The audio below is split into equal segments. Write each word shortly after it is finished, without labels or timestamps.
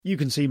You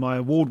can see my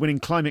award-winning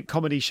climate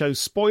comedy show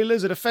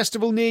Spoilers at a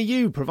festival near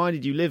you,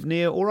 provided you live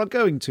near or are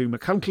going to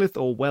Machynlleth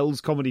or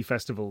Wells comedy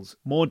festivals.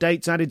 More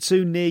dates added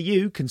soon near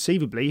you.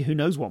 Conceivably, who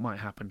knows what might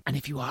happen. And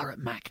if you are at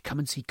Mac, come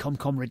and see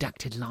ComCom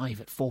Redacted live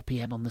at 4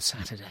 p.m. on the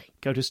Saturday.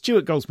 Go to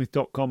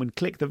stuartgoldsmith.com and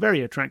click the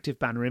very attractive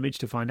banner image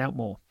to find out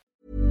more.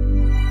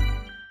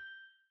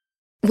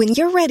 When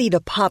you're ready to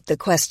pop the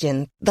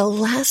question, the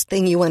last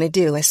thing you want to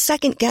do is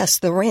second-guess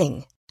the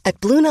ring. At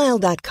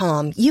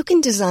BlueNile.com, you can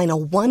design a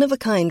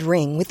one-of-a-kind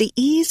ring with the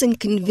ease and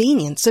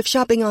convenience of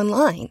shopping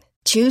online.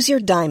 Choose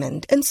your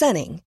diamond and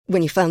setting.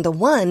 When you find the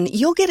one,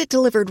 you'll get it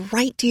delivered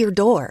right to your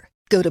door.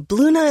 Go to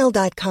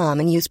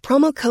BlueNile.com and use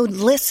promo code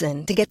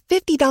LISTEN to get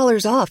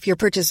 $50 off your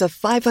purchase of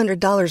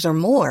 $500 or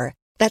more.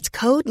 That's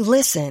code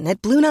LISTEN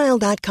at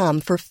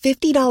BlueNile.com for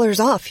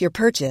 $50 off your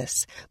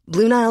purchase.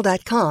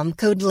 BlueNile.com,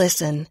 code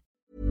LISTEN.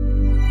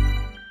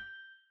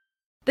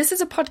 This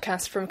is a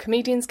podcast from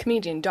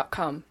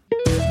comedianscomedian.com.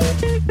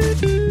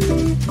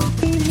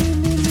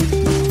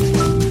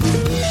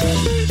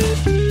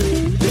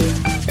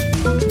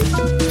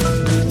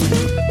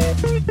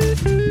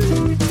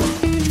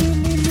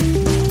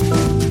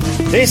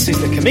 This is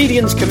the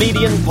Comedian's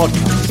Comedian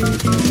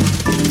podcast.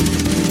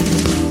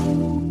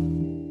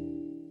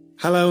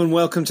 Hello and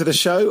welcome to the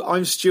show.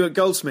 I'm Stuart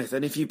Goldsmith,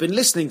 and if you've been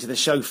listening to the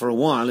show for a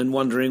while and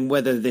wondering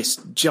whether this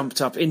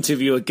jumped-up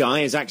interviewer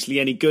guy is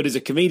actually any good as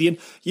a comedian,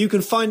 you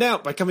can find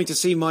out by coming to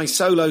see my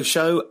solo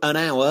show, An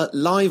Hour,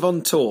 live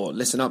on tour.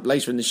 Listen up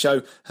later in the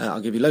show. I'll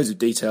give you loads of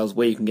details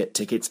where you can get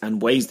tickets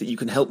and ways that you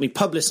can help me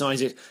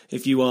publicise it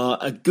if you are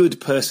a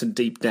good person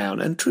deep down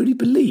and truly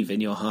believe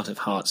in your heart of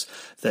hearts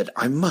that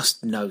I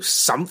must know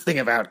something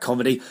about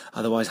comedy,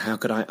 otherwise how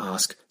could I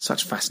ask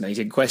such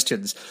fascinating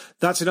questions?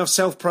 That's enough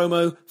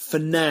self-promo for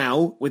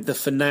now, with the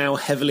for now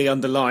heavily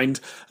underlined.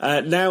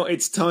 Now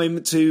it's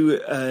time to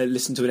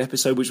listen to an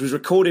episode which was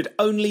recorded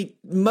only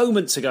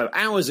moments ago,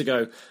 hours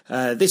ago.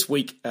 This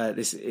week,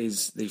 this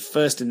is the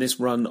first in this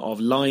run of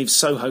live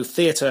Soho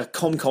Theatre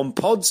ComCom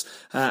pods,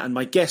 and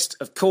my guest,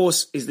 of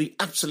course, is the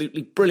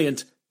absolutely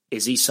brilliant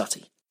Izzy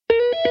Suttie.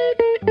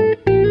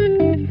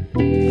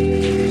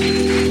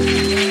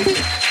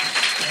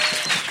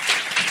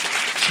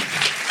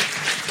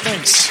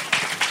 Thanks.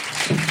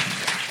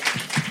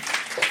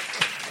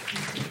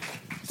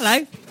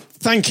 Hello.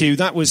 Thank you.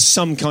 That was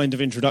some kind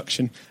of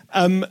introduction.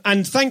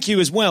 And thank you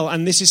as well,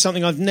 and this is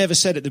something I've never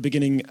said at the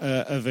beginning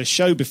of a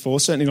show before,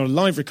 certainly not a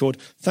live record.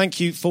 Thank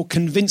you for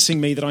convincing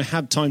me that I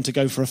had time to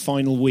go for a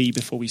final wee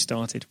before we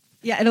started.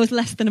 Yeah, and there was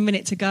less than a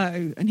minute to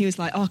go, and he was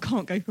like, "Oh, I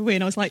can't go for a wee,"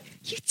 and I was like,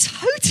 "You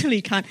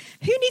totally can.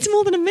 Who needs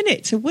more than a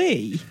minute to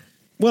wee?"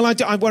 Well, I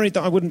worried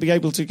that I wouldn't be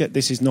able to get...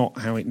 This is not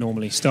how it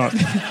normally starts.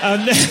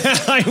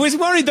 I was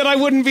worried that I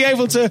wouldn't be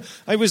able to...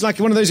 It was like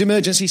one of those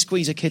emergency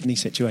squeeze-a-kidney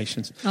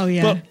situations. Oh,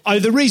 yeah.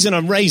 But the reason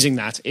I'm raising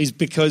that is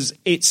because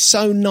it's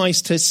so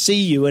nice to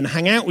see you and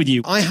hang out with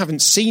you. I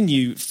haven't seen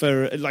you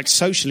for,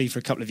 socially for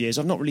a couple of years.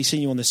 I've not really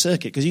seen you on the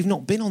circuit because you've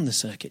not been on the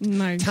circuit.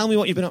 No. Tell me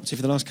what you've been up to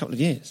for the last couple of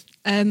years.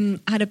 I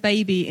had a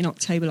baby in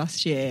October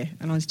last year,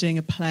 and I was doing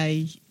a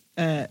play...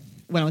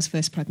 when I was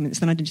first pregnant, so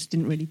then I just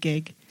didn't really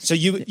gig. So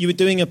you were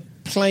doing a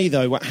play,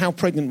 though. How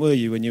pregnant were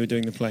you when you were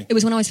doing the play? It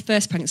was when I was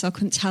first pregnant, so I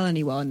couldn't tell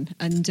anyone.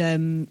 And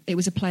it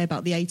was a play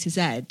about the A to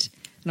Z, and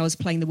I was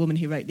playing the woman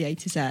who wrote the A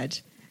to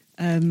Z.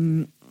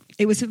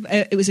 It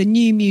was a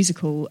new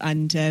musical,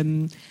 and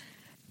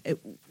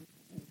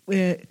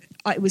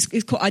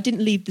I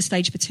didn't leave the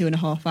stage for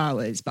 2.5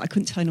 hours, but I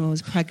couldn't tell anyone I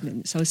was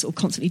pregnant, so I was sort of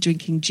constantly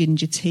drinking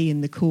ginger tea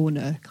in the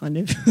corner, kind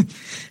of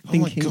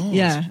thinking, oh my God.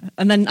 Yeah.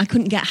 And then I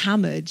couldn't get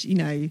hammered,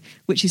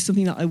 which is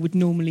something that I would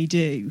normally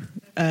do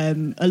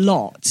a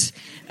lot,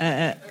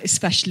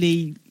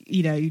 especially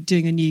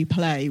doing a new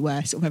play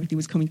where sort of everything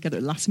was coming together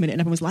at the last minute,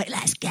 and everyone was like,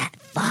 "Let's get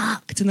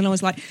fucked," and then I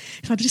was like,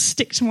 "If I just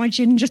stick to my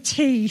ginger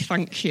tea,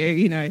 thank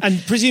you."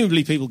 And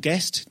presumably people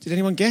guessed. Did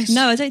anyone guess?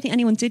 No, I don't think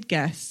anyone did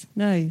guess.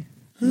 No.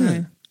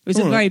 It was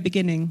at the very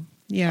beginning.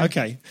 Yeah.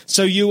 Okay.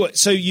 So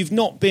you've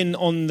not been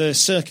on the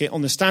circuit,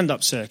 on the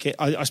stand-up circuit.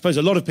 I suppose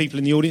a lot of people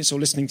in the audience or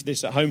listening to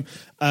this at home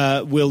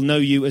will know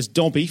you as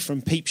Dobby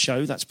from Peep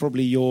Show. That's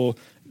probably do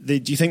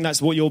you think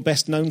that's what you're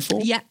best known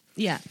for?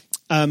 Yeah.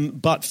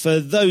 But for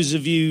those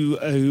of you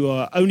who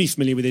are only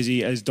familiar with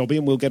Izzy as Dobby,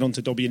 and we'll get on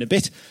to Dobby in a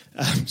bit,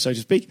 so to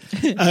speak,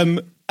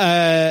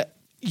 are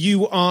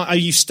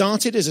you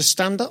started as a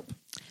stand-up?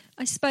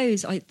 I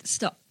suppose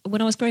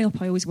when I was growing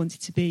up, I always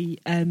wanted to be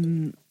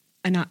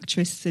an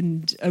actress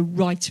and a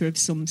writer of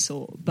some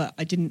sort, but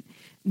I didn't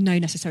know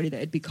necessarily that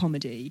it'd be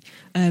comedy.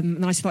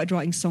 And I started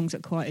writing songs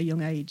at quite a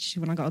young age.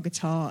 When I got a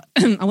guitar,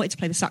 I wanted to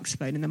play the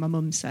saxophone, and then my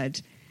mum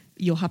said,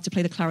 "You'll have to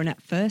play the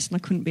clarinet first," and I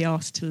couldn't be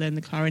asked to learn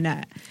the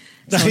clarinet.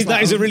 So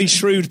that is a really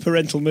shrewd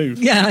parental move.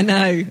 Yeah, I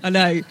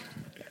know.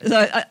 So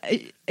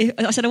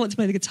I said I want to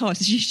play the guitar.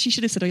 So she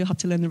should have said, "Oh, you'll have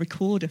to learn the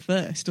recorder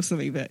first," or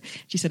something. But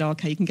she said, "Oh,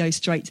 okay, you can go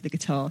straight to the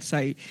guitar." So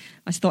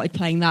I started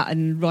playing that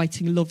and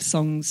writing love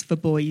songs for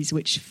boys,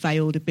 which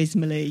failed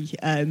abysmally.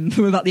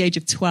 From about the age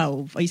of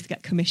 12, I used to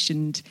get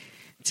commissioned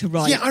to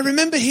write. Yeah, I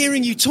remember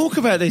hearing you talk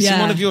about this in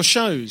one of your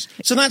shows.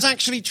 So that's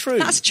actually true.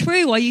 That's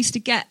true. I used to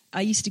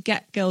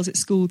get girls at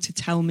school to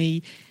tell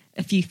me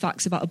a few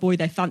facts about a boy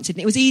they fancied.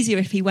 And it was easier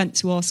if he went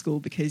to our school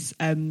because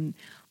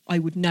I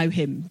would know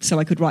him, so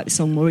I could write the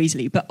song more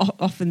easily. But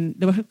often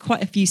there were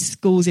quite a few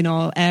schools in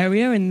our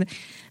area, and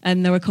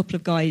there were a couple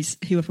of guys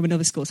who were from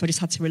another school, so I just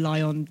had to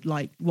rely on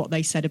like what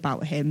they said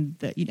about him,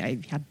 that, you know,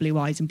 he had blue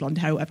eyes and blonde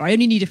hair or whatever. I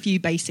only need a few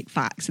basic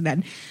facts, and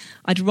then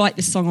I'd write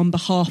the song on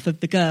behalf of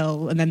the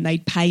girl, and then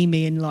they'd pay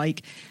me. And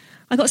like,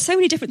 I got so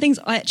many different things.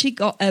 I actually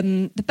got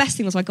the best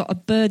thing was I got a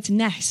bird's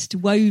nest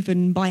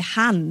woven by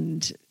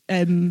hand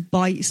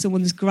by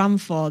someone's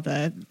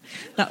grandfather.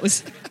 That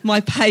was my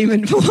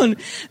payment for one.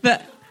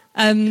 But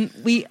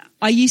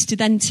I used to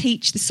then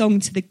teach the song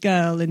to the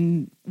girl,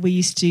 and we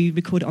used to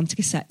record it onto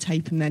cassette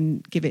tape and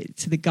then give it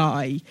to the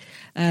guy.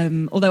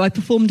 Although I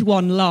performed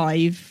one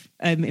live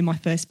in my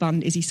first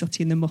band, Izzy,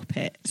 Suttie and the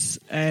Muppets,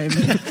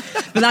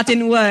 but that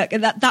didn't work.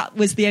 And that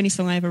was the only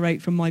song I ever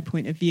wrote from my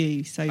point of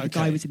view. So the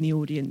guy was in the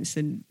audience,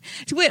 and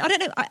it's weird. I don't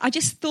know. I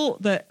just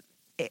thought that.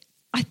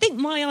 I think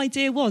my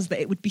idea was that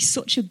it would be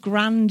such a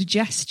grand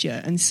gesture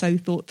and so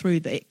thought through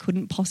that it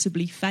couldn't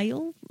possibly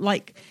fail.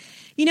 Like,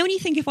 you know, when you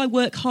think if I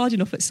work hard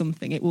enough at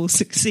something, it will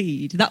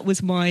succeed. That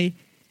was my...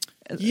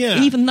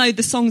 Yeah. Even though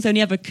the songs only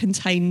ever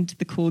contained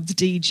the chords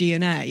D, G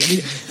and A. I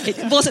mean,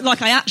 it wasn't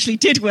like I actually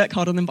did work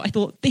hard on them, but I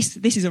thought, this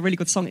is a really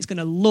good song. It's going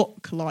to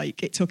look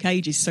like it took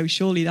ages, so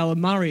surely they'll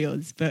marry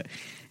us. But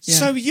yeah.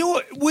 So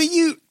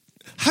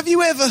have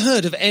you ever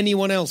heard of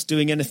anyone else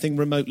doing anything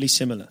remotely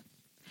similar?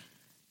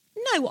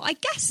 No, I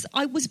guess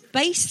I was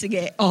basing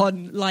it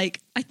on,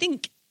 like, I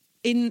think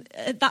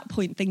at that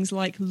point things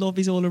like Love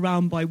Is All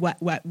Around by Wet,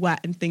 Wet,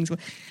 Wet and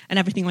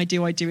Everything I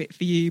Do It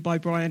For You by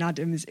Bryan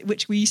Adams,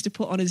 which we used to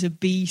put on as a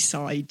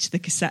B-side to the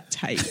cassette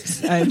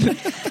tapes.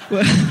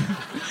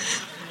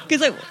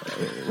 Because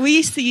we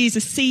used to use a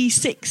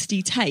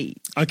C60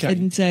 tape. Okay.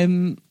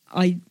 And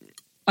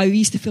I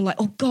used to feel like,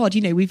 oh God,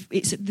 you know,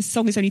 the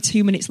song is only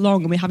 2 minutes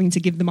long and we're having to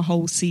give them a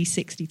whole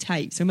C60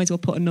 tape, so I might as well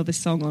put another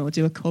song on or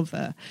do a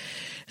cover.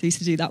 So I used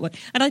to do that one.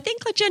 And I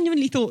think I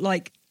genuinely thought,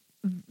 like,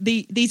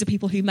 these are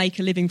people who make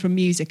a living from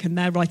music and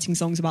they're writing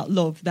songs about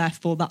love,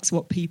 therefore that's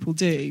what people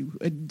do.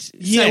 And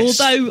yes.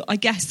 So although I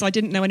guess I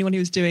didn't know anyone who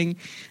was doing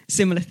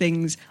similar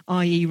things,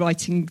 i.e.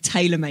 writing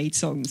tailor-made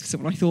songs for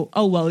someone, I thought,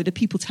 oh well, do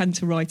people tend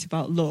to write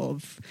about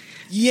love?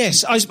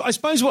 Yes, I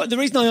suppose the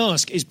reason I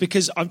ask is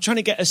because I'm trying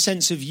to get a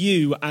sense of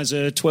you as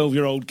a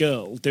 12-year-old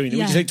girl doing it.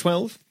 Yeah. Would you say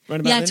 12? Right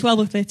about then? 12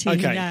 or 13.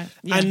 Okay. Yeah.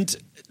 And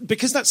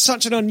because that's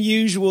such an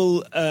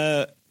unusual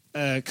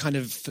kind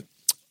of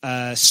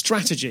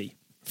strategy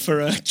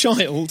for a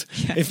child,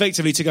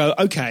 effectively to go,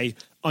 okay,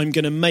 I'm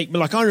going to make...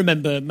 Like, I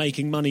remember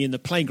making money in the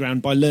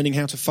playground by learning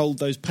how to fold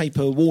those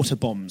paper water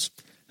bombs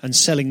and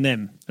selling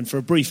them. And for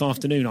a brief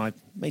afternoon, I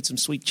made some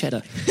sweet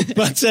cheddar.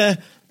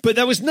 But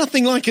there was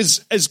nothing like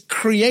as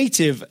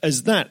creative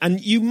as that. And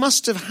you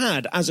must have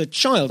had, as a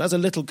child, as a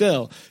little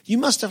girl, you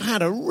must have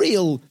had a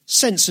real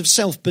sense of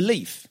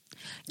self-belief.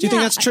 Do you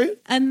think that's true?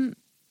 I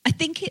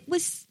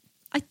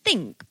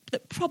think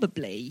that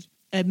probably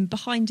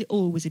behind it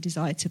all was a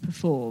desire to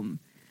perform.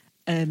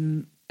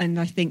 And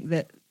I think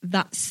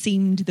that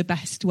seemed the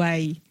best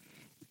way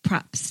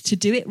perhaps to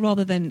do it,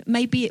 rather than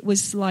maybe it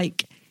was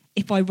like,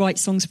 if I write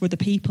songs for other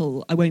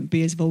people, I won't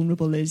be as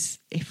vulnerable as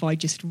if I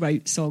just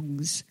wrote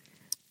songs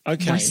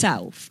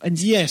myself. And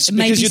yes,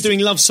 because you're doing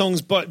love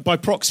songs by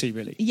proxy,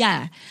 really.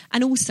 Yeah.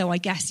 And also, I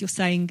guess you're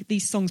saying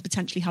these songs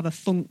potentially have a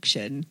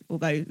function,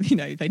 although, you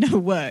know, they never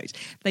worked.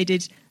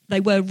 They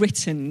were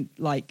written,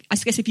 like, I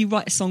guess if you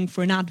write a song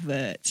for an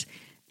advert,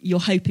 you're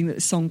hoping that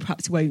the song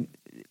perhaps won't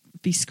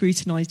be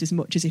scrutinised as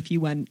much as if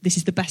you went, this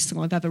is the best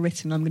song I've ever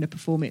written, I'm going to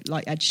perform it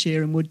like Ed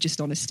Sheeran would, just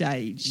on a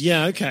stage.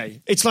 Yeah,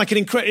 okay. It's like an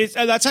incredible...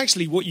 That's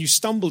actually what you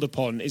stumbled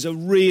upon, is a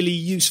really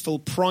useful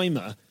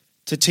primer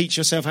to teach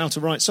yourself how to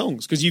write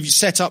songs, because you've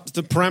set up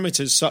the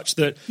parameters such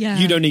that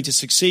you don't need to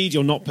succeed,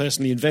 you're not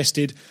personally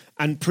invested,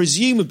 and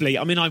presumably,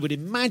 I mean, I would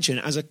imagine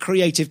as a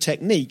creative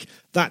technique,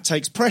 that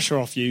takes pressure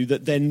off you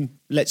that then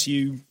lets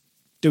you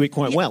do it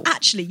quite well.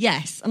 Actually,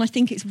 yes. And I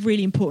think it's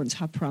really important to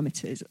have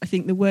parameters. I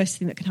think the worst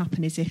thing that can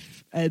happen is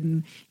if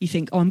you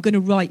think, oh, I'm going to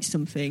write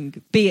something,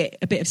 be it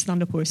a bit of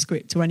stand-up or a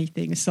script or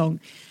anything, a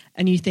song,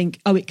 and you think,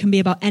 oh, it can be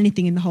about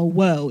anything in the whole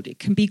world. It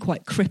can be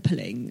quite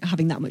crippling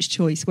having that much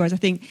choice. Whereas I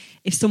think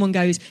if someone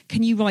goes,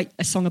 can you write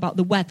a song about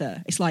the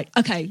weather? It's like,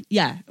 okay,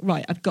 yeah,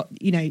 right, I've got,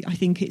 you know, I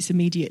think it's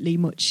immediately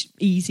much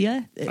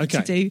easier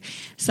to do.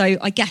 So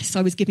I guess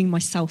I was giving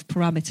myself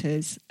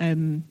parameters.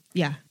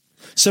 Yeah.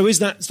 So is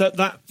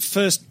that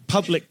first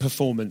public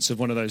performance of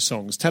one of those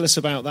songs? Tell us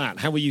about that.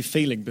 How were you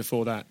feeling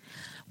before that?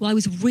 Well, I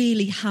was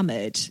really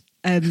hammered.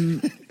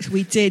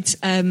 We did...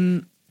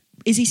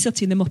 Izzy,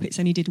 Suttie and the Muppets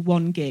only did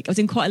one gig. I was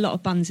in quite a lot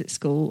of bands at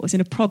school. I was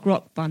in a prog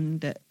rock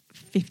band at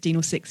 15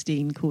 or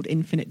 16 called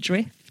Infinite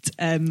Drift.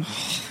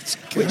 That's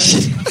good.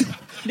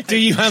 Do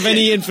you have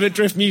any Infinite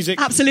Drift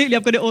music? Absolutely,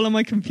 I've got it all on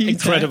my computer.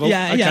 Incredible.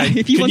 Yeah, okay. yeah.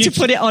 If you want to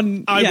put it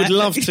on... I would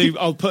love to.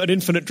 I'll put an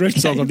Infinite Drift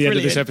song on the end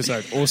of this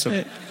episode.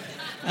 Awesome.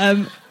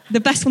 The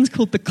best one's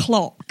called The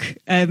Clock,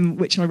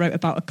 which I wrote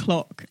about a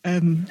clock.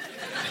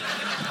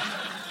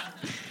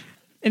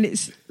 And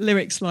it's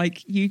lyrics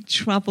like, you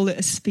travel at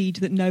a speed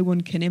that no one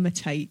can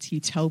imitate.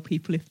 You tell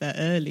people if they're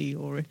early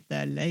or if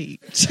they're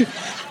late.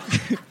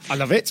 I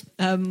love it.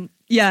 So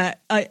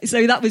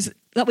that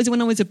was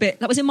when I was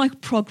that was in my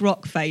prog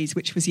rock phase,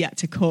 which was yet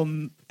to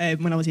come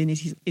when I was in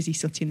Izzy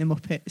Suttie and the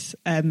Muppets.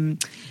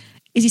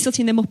 Izzy Suttie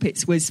and the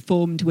Muppets was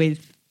formed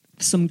with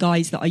some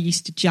guys that I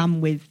used to jam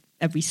with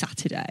every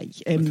Saturday,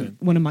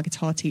 one of my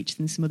guitar teachers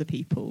and some other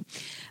people.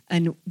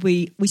 And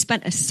we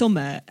spent a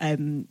summer,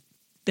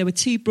 there were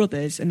two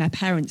brothers and their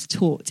parents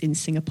taught in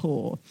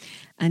Singapore.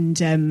 And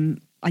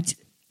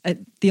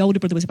the older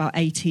brother was about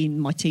 18,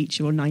 my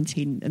teacher, or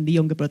 19, and the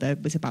younger brother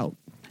was about,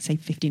 say,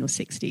 15 or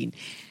 16.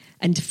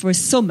 And for a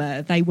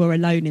summer, they were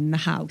alone in the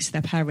house.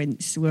 Their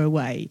parents were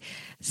away.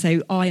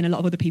 So I and a lot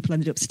of other people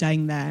ended up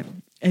staying there.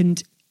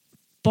 And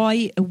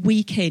by a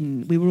week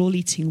in, we were all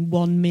eating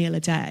one meal a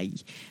day,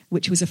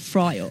 which was a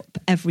fry-up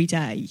every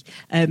day,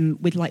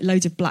 with like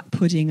loads of black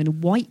pudding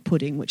and white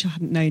pudding, which I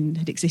hadn't known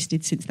had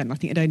existed since then. I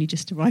think it had only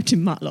just arrived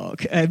in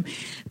Matlock.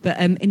 But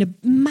in a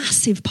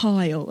massive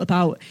pile,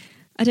 about,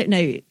 I don't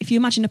know, if you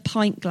imagine a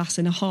pint glass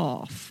and a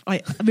half,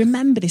 I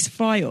remember this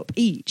fry-up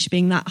each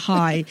being that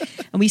high.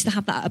 And we used to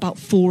have that at about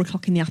 4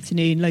 o'clock in the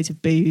afternoon, loads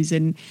of booze.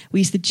 And we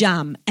used to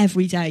jam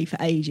every day for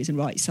ages and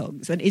write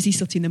songs. And Izzy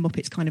Suttie and the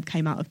Muppets kind of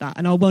came out of that.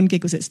 And our one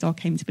gig was at Star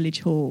Cambridge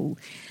Village Hall.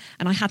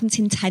 And I hadn't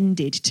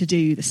intended to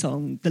do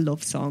the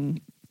love song,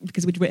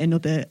 because we'd written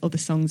other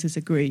songs as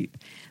a group.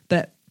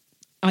 But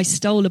I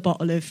stole a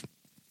bottle of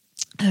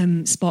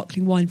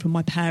sparkling wine from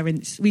my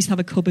parents. We used to have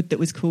a cupboard that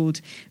was called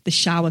the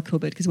shower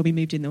cupboard, because when we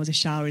moved in there was a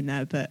shower in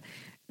there, but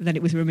then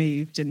it was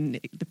removed and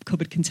the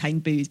cupboard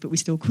contained booze, but we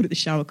still called it the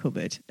shower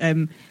cupboard.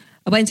 I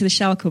went into the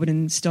shower cupboard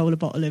and stole a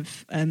bottle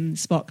of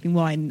sparkling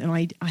wine, and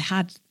I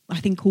had, I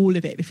think, all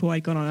of it before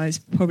I'd gone on. I was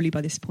probably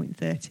by this point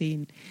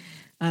 13.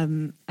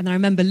 And I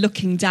remember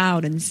looking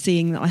down and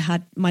seeing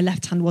that my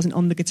left hand wasn't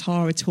on the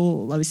guitar at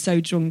all. I was so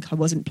drunk I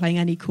wasn't playing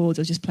any chords,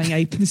 I was just playing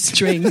open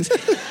strings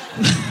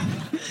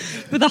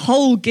for the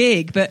whole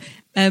gig. But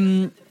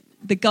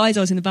the guys I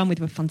was in the band with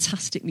were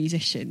fantastic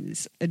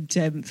musicians and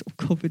sort of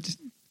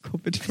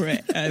covered for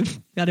it. We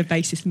had a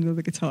bassist and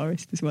another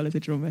guitarist as well as a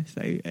drummer,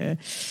 so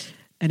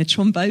and a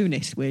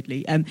trombonist,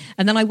 weirdly. And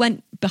then I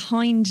went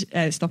behind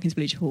Stockings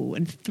Village Hall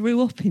and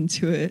threw up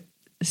into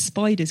a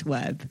spider's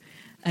web,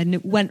 and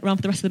it went around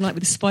for the rest of the night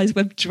with a spider's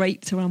web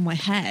draped around my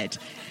head.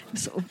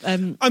 Sort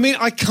of, I mean,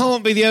 I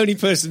can't be the only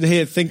person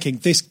here thinking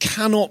this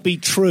cannot be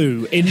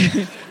true in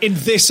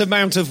this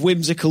amount of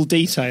whimsical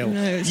detail.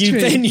 No, it's true.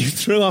 Then you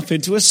threw up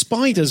into a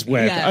spider's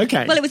web. Yeah.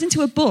 Okay. Well, it was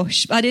into a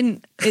bush. I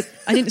didn't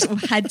sort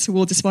of head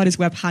towards a spider's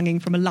web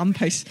hanging from a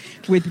lamppost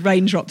with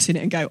raindrops in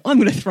it and go, I'm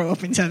going to throw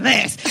up into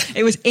this.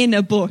 It was in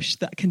a bush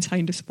that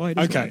contained a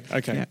spider's web.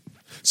 Okay. Yeah.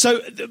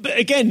 So, but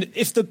again,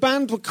 if the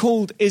band were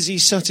called Izzy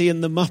Suttie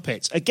and the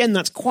Muppets, again,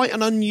 that's quite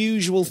an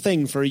unusual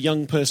thing for a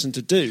young person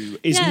to do,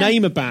 is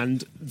name a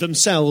band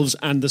themselves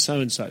and the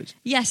so-and-sos.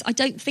 Yes, I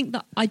don't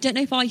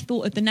know if I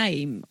thought of the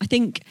name. I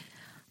think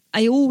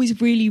I always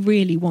really,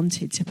 really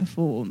wanted to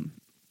perform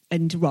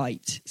and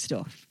write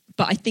stuff.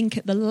 But I think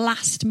at the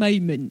last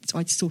moment,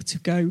 I'd sort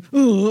of go,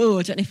 oh,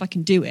 I don't know if I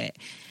can do it.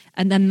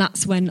 And then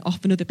that's when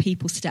often other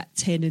people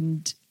stepped in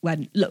and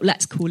went, look,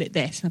 let's call it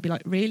this. And I'd be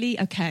like, really?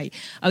 Okay.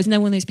 I was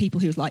never one of those people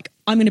who was like,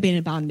 I'm going to be in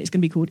a band. It's going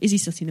to be called Izzy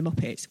Suttie and the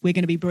Muppets. We're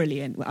going to be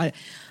brilliant.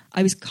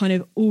 I was kind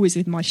of always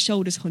with my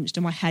shoulders hunched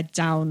and my head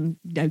down,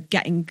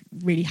 getting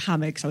really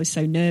hammered because I was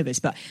so nervous.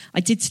 But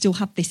I did still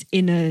have this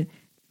inner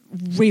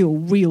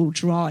real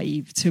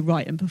drive to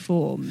write and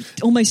perform,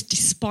 almost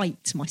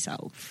despite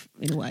myself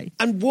in a way.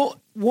 And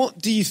what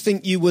do you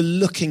think you were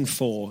looking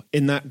for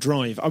in that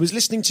drive? I was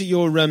listening to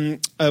your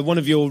one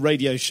of your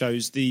radio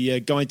shows,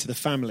 the Guide to the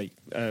Family,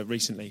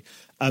 recently.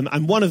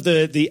 And one of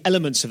the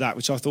elements of that,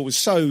 which I thought was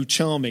so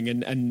charming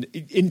and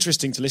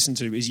interesting to listen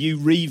to, is you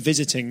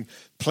revisiting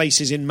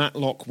places in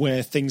Matlock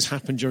where things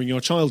happened during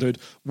your childhood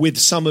with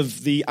some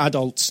of the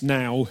adults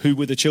now who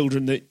were the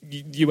children that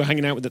you were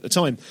hanging out with at the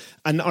time.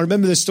 And I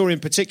remember the story in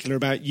particular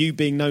about you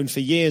being known for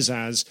years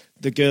as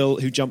the girl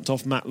who jumped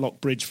off Matlock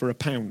Bridge for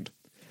 £1.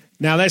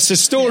 Now, that's a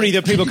story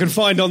that people can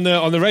find on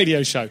the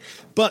radio show.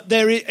 But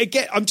there is,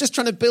 again, I'm just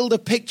trying to build a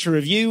picture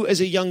of you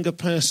as a younger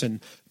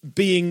person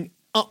being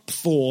up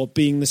for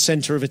being the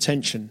centre of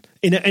attention.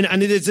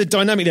 And there's a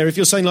dynamic there. If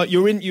you're saying like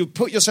you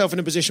put yourself in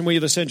a position where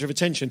you're the centre of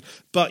attention,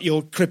 but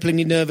you're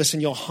cripplingly nervous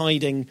and you're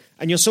hiding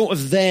and you're sort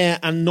of there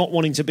and not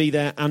wanting to be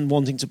there and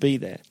wanting to be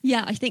there.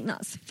 Yeah, I think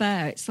that's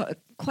fair. It's sort of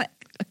quite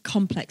a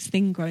complex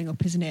thing growing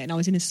up, isn't it? And I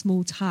was in a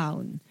small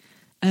town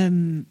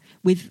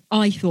with,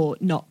 I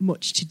thought, not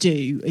much to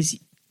do,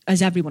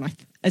 as everyone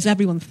as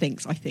everyone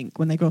thinks, I think,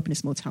 when they grow up in a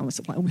small town, and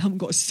stuff like, oh, we haven't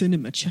got a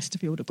cinema,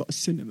 Chesterfield have got a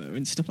cinema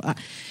and stuff like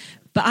that.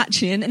 But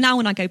actually, and now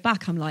when I go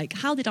back, I'm like,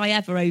 how did I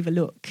ever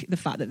overlook the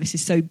fact that this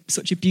is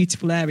such a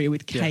beautiful area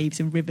with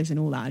caves and rivers and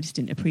all that? I just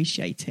didn't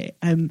appreciate it.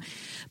 But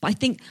I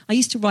think I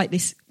used to write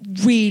this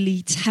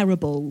really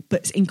terrible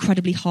but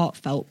incredibly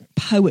heartfelt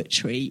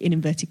poetry, in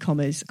inverted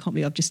commas. I can't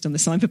believe I've just done the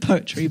sign for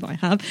poetry, but I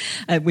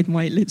have, with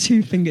my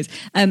two fingers.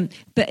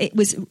 But it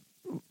was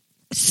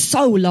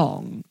so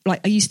long.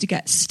 Like, I used to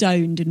get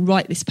stoned and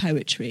write this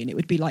poetry, and it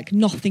would be like,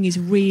 nothing is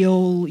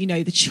real,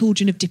 the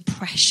children of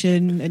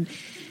depression,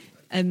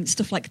 and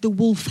stuff like the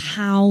wolf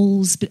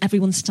howls but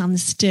everyone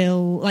stands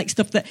still, like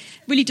stuff that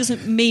really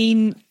doesn't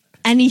mean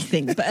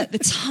anything, but at the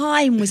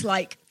time was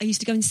like, I used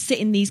to go and sit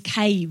in these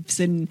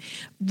caves and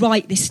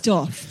write this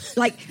stuff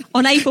like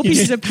on A4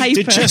 pieces of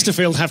paper. Did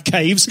Chesterfield have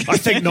caves? I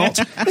think not.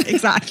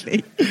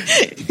 Exactly.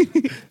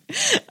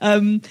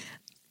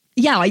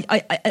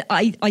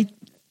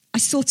 I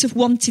sort of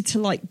wanted to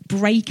like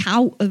break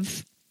out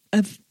of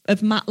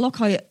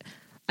Matlock.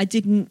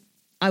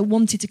 I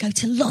wanted to go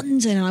to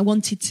London, and I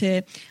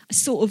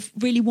sort of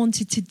really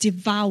wanted to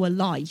devour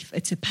life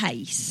at a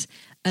pace.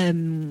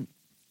 And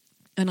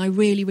I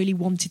really, really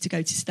wanted to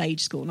go to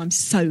stage school. And I'm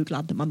so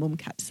glad that my mum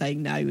kept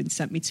saying no and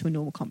sent me to a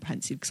normal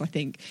comprehensive, because I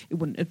think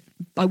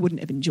I wouldn't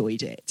have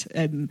enjoyed it.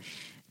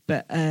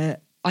 But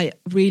I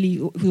really,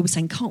 we were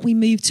saying, can't we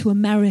move to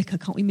America?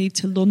 Can't we move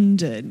to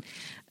London?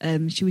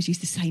 She always used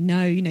to say,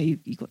 no,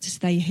 you've got to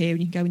stay here and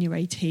you can go when you're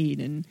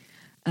 18.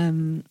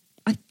 And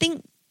I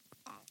think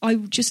I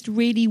just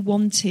really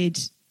wanted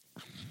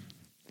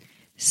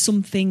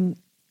something.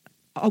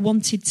 I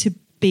wanted to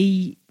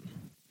be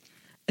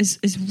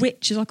as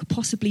rich as I could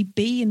possibly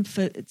be, and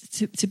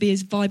to be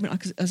as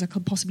vibrant as I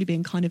could possibly be,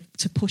 and kind of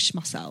to push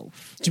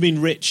myself. Do you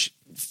mean rich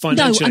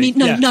financially?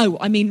 No,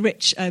 I mean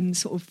rich,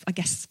 sort of, I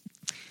guess.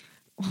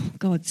 Oh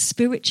God,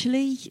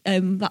 spiritually,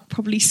 that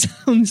probably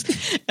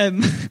sounds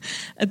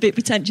a bit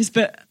pretentious,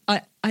 but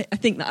I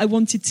think that I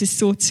wanted to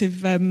sort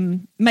of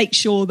make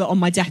sure that on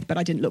my deathbed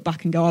I didn't look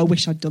back and go, I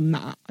wish I'd done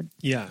that.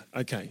 Yeah.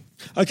 Okay.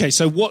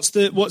 So what's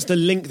the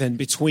link then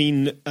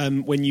between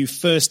when you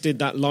first did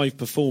that live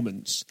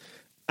performance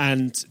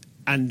and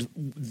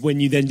when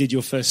you then did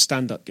your first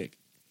stand-up gig?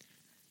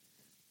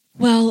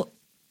 Well,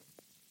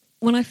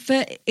 when I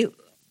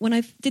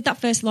did that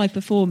first live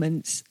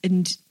performance,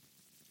 and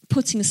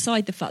putting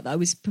aside the fact that I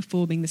was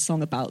performing the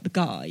song about the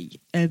guy,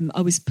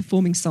 I was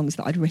performing songs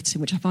that I'd written,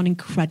 which I found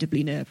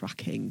incredibly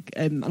nerve-wracking,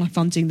 and I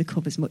found doing the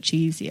covers much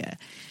easier.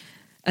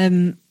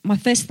 My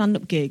first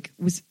stand-up gig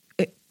was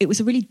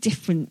a really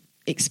different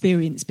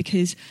experience,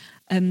 because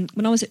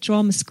when I was at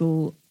drama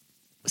school,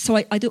 so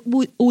I'd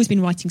always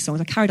been writing songs.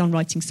 I carried on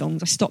writing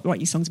songs. I stopped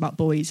writing songs about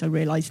boys. I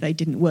realised they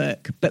didn't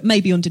work, but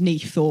maybe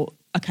underneath thought,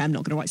 okay, I'm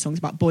not going to write songs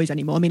about boys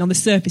anymore. I mean, on the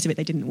surface of it,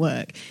 they didn't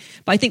work.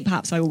 But I think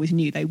perhaps I always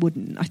knew they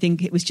wouldn't. I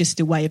think it was just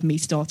a way of me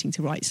starting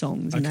to write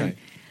songs. Okay.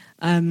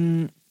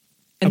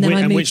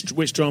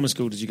 Which drama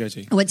school did you go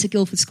to? I went to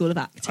Guildford School of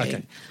Acting.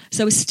 Okay.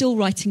 So I was still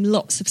writing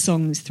lots of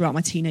songs throughout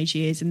my teenage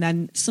years, and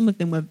then some of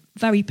them were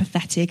very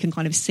pathetic and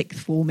kind of sixth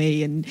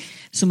formy, and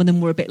some of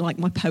them were a bit like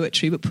my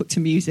poetry but put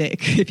to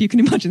music, if you can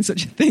imagine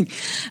such a thing.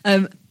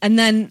 And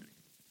then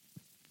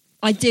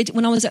I did,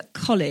 when I was at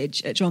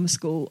college at drama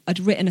school, I'd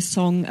written a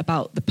song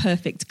about the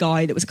perfect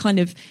guy that was kind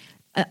of,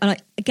 and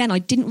I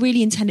didn't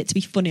really intend it to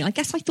be funny. I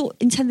guess I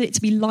intended it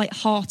to be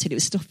light-hearted. It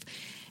was stuff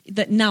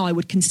that now I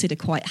would consider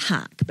quite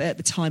hack, but at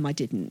the time I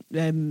didn't.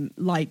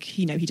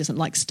 He doesn't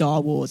like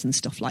Star Wars and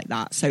stuff like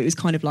that. So it was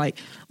kind of like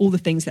all the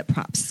things that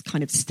perhaps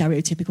kind of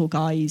stereotypical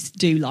guys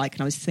do like,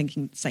 and I was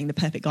saying the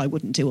perfect guy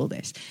wouldn't do all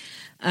this.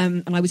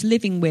 And I was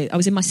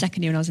in my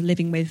second year, and I was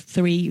living with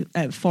three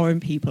foreign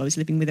people. I was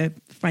living with a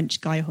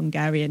French guy, a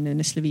Hungarian, and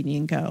a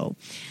Slovenian girl.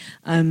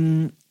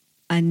 And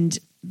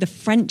the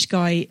French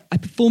guy, I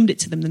performed it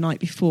to them the night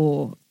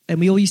before, and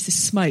we all used to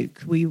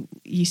smoke. We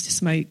used to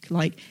smoke,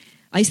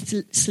 I used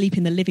to sleep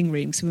in the living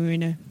room, so we were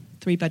in a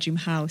 3-bedroom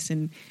house,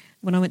 and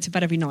when I went to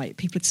bed every night,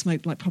 people had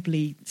smoked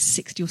probably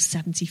 60 or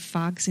 70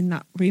 fags in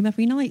that room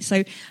every night.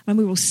 So when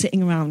we were all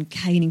sitting around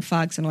caning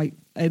fags, and I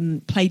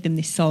played them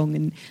this song,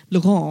 and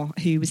Laurent,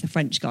 who was the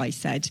French guy,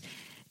 said,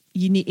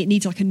 it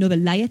needs another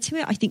layer to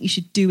it. I think you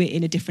should do it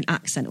in a different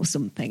accent or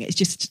something. It's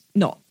just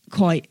not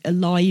quite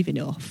alive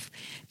enough,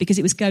 because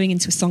it was going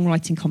into a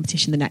songwriting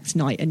competition the next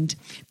night, and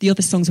the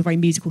other songs were very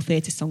musical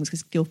theatre songs,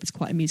 because Guildford's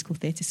quite a musical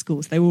theatre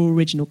school, so they were all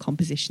original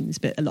compositions,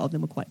 but a lot of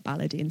them were quite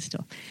ballady and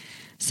stuff.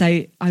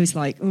 So I was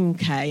like,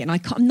 okay, and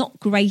I'm not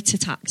great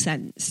at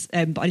accents,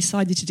 but I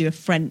decided to do a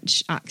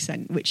French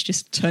accent, which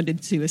just turned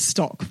into a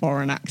stock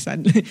foreign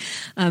accent.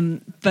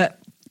 But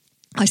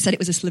I said it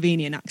was a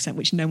Slovenian accent,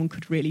 which no one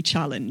could really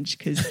challenge,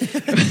 because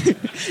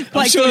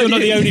I'm sure you're not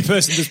the only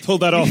person that's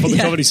pulled that off on the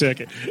comedy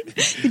circuit.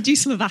 You could do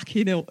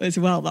Slovakian as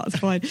well, that's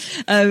fine.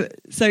 And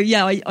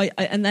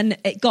then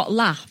it got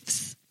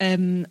laughs.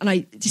 And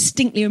I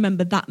distinctly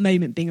remember that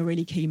moment being a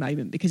really key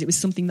moment, because it was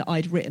something that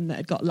I'd written that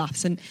had got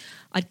laughs. And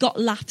I'd got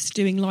laughs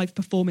doing live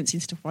performance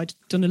and stuff. I'd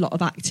done a lot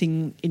of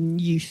acting in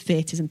youth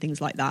theatres and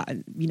things like that,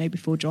 and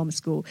before drama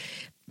school.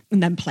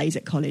 and then plays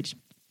at college.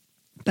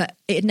 But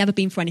it had never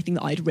been for anything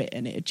that I'd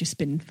written. It had just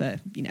been for,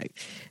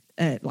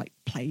 like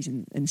plays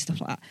and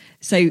stuff like that.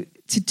 So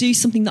to do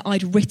something that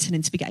I'd written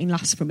and to be getting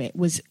laughs from it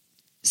was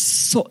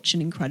such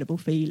an incredible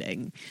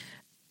feeling.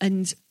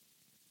 And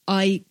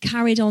I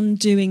carried on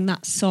doing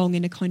that song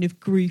in a kind of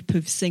group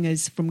of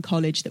singers from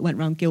college that went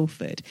around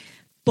Guildford.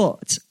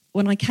 But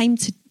when I came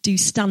to do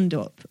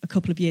stand-up a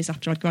couple of years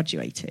after I'd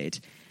graduated,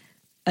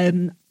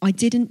 I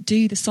didn't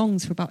do the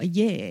songs for about a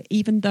year,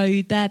 even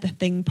though they're the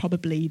thing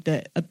probably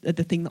that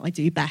the thing that I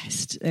do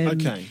best.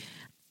 Okay.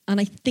 And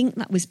I think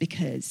that was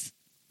because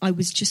I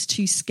was just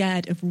too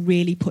scared of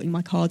really putting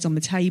my cards on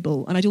the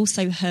table. And I'd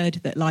also heard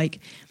that, like,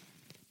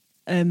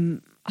 I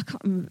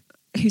can't remember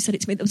who said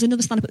it to me. There was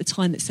another stand-up at the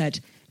time that said,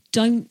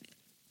 don't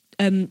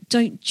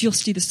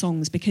just do the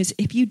songs, because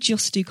if you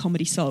just do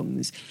comedy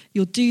songs,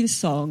 you'll do the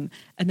song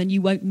and then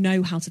you won't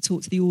know how to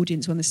talk to the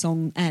audience when the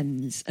song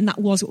ends. And that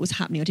was what was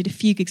happening. I did a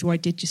few gigs where I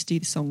did just do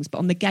the songs, but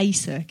on the gay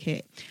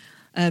circuit,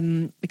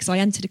 because I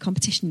entered a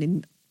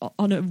competition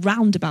on a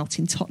roundabout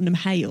in Tottenham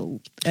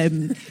Hale,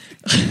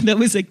 there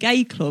was a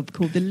gay club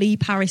called the Lee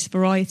Paris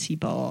Variety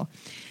Bar,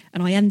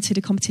 and I entered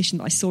a competition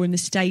that I saw in the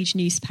Stage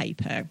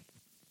newspaper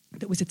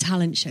that was a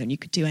talent show and you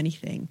could do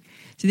anything.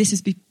 So this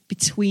was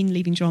between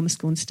leaving drama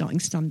school and starting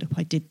stand-up.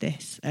 I did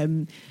this.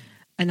 And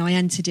I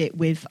entered it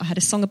with, I had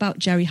a song about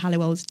Jerry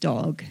Halliwell's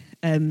dog,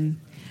 from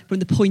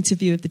the point of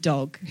view of the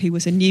dog, who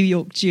was a New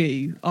York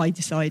Jew, I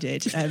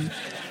decided.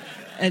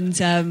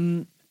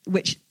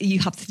 Which you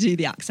have to do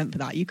the accent for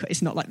that.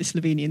 It's not like the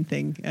Slovenian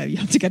thing. You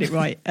have to get it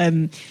right.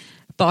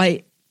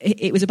 But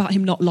it was about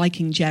him not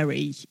liking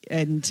Jerry.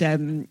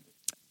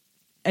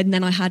 And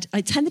then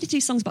I tended to do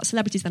songs about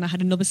celebrities. Then I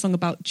had another song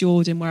about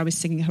Jordan where I was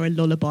singing her a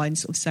lullaby and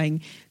sort of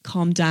saying,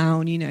 calm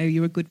down,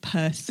 you're a good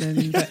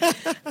person.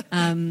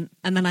 And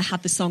then I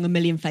had the song A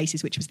Million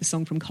Faces, which was the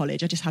song from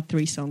college. I just had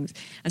 3 songs.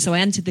 And so I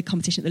entered the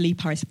competition at the Lee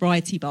Paris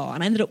Variety Bar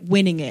and I ended up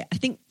winning it. I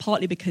think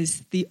partly because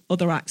the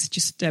other acts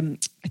just, I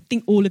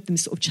think all of them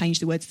sort of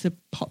changed the words to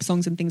pop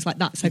songs and things like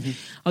that. So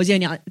I was the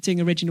only doing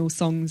original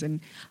songs,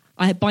 and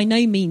I had by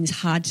no means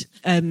had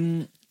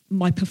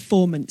my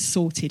performance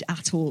sorted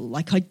at all.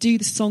 Like, I do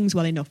the songs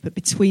well enough, but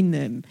between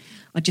them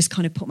I just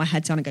kind of put my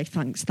head down and go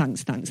thanks,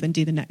 then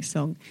do the next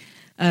song.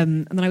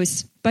 And then I was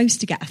supposed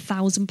to get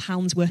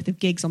 £1,000 worth of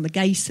gigs on the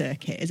gay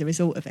circuit as a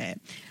result of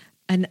it,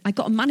 and I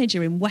got a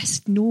manager in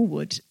West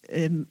Norwood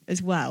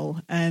as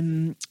well,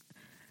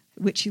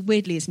 which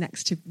weirdly is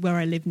next to where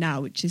I live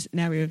now, which is an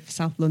area of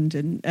South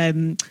London.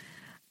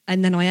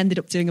 And then I ended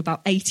up doing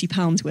about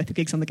 £80 worth of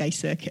gigs on the gay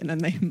circuit. And then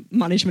the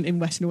management in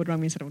West Norwood rang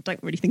me and said, I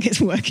don't really think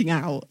it's working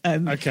out.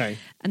 Okay.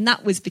 And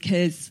that was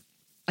because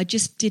I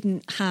just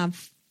didn't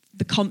have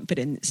the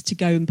confidence to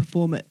go and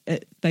perform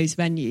at those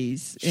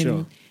venues.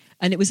 Sure.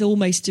 And it was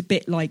almost a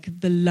bit like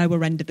the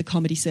lower end of the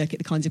comedy circuit,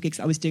 the kinds of gigs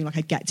that I was doing. Like,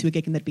 I'd get to a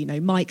gig and there'd be no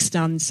mic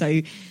stand,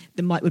 so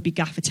the mic would be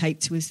gaffer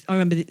taped to us. I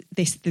remember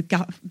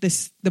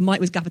the mic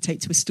was gaffer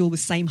taped to a stool the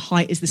same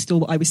height as the stool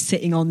that I was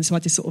sitting on, so I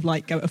had to sort of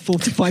like go at a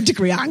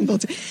 45-degree angle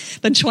to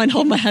then try and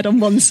hold my head on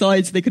one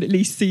side so they could at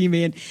least see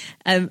me.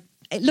 And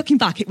looking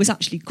back, it was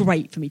actually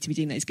great for me to be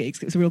doing those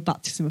gigs. It was a real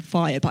baptism of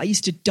fire, but I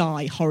used to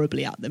die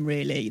horribly at them,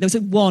 really. There was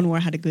one where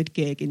I had a good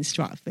gig in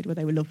Stratford where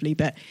they were lovely,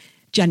 but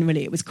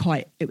generally it was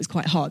quite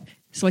hard.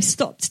 So I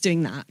stopped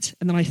doing that,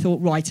 and then I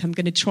thought, right, I'm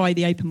going to try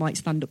the open mic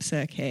stand-up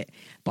circuit.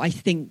 But I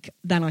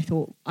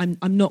thought I'm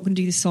not going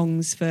to do the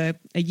songs for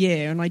a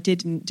year, and I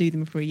didn't do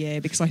them for a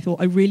year because I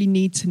thought I really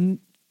need to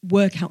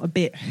work out a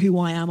bit who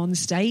I am on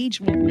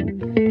stage.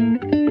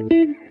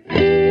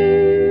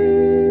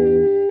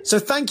 So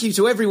thank you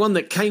to everyone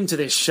that came to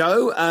this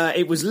show.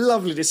 It was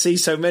lovely to see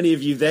so many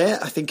of you there.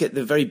 I think at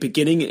the very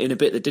beginning, in a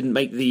bit that didn't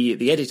make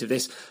the edit of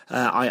this,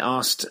 I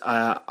asked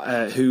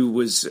who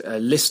was a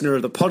listener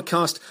of the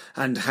podcast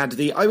and had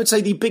I would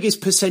say the biggest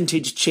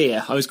percentage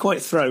cheer. I was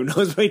quite thrown. I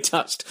was very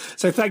touched.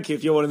 So thank you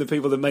if you're one of the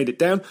people that made it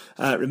down.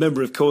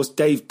 Remember, of course,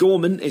 Dave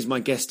Gorman is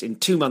my guest in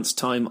 2 months'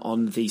 time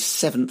on the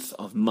 7th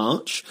of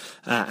March.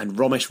 And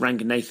Romesh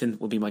Ranganathan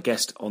will be my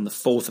guest on the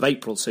 4th of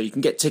April. So you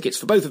can get tickets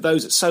for both of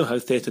those at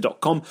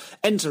sohotheatre.com.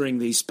 Entering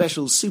the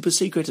special super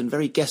secret and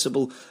very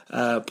guessable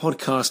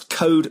podcast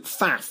code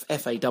FAF,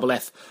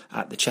 F-A-F-F,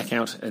 at the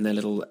checkout in their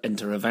little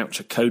enter a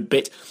voucher code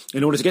bit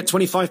in order to get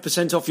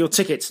 25% off your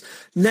tickets.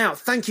 Now,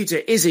 thank you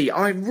to Izzy.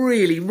 I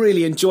really,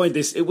 really enjoyed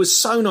this. It was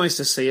so nice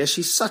to see her.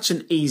 She's such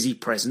an easy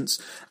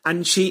presence,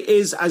 and she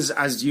is,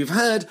 as you've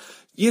heard,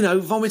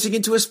 vomiting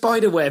into a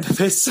spider web.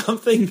 There's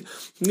something,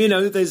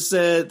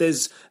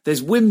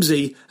 there's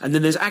whimsy, and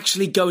then there's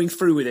actually going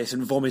through with it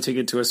and vomiting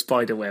into a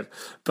spider web.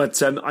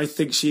 But I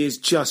think she is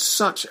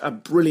just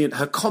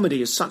her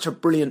comedy is such a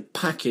brilliant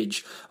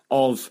package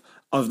of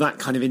that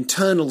kind of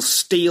internal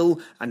steel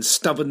and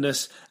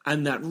stubbornness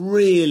and that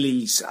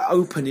really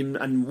open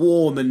and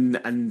warm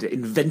and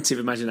inventive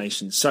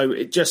imagination. So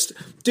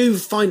do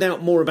find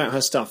out more about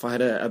her stuff. I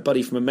had a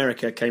buddy from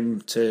America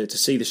came to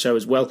see the show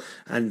as well,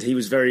 and he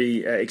was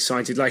very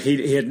excited. Like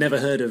he had never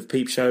heard of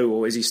Peep Show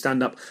or Izzy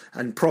Stand Up,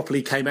 and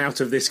properly came out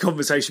of this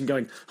conversation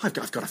going, I've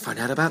got to find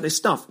out about this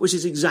stuff, which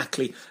is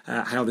exactly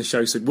how the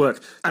show should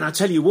work. And I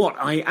tell you what,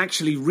 I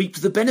actually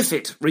reaped the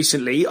benefit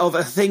recently of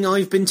a thing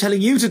I've been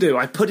telling you to do.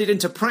 I put it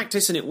into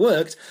practice and it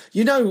worked.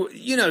 You know,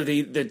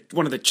 the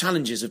one of the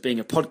challenges of being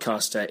a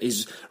podcaster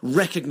is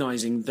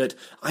recognising that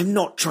I'm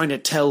not trying to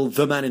tell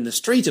the man in the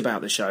street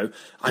about the show.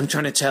 I'm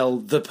trying to tell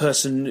the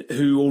person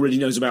who already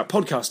knows about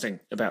podcasting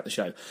about the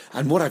show.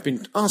 And what I've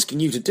been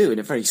asking you to do in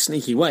a very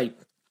sneaky way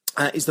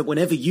is that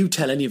whenever you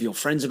tell any of your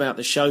friends about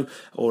the show,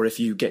 or if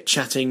you get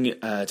chatting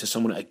to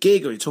someone at a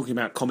gig, or you're talking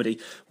about comedy,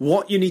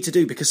 what you need to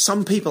do, because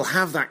some people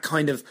have that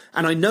kind of,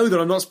 and I know that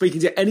I'm not speaking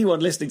to anyone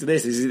listening to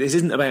this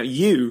isn't about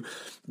you,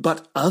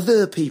 but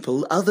other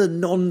people, other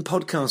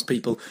non-podcast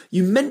people,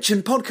 you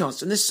mention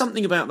podcasts, and there's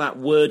something about that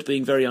word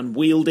being very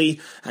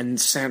unwieldy and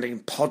sounding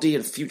poddy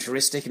and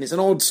futuristic, and it's an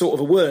odd sort of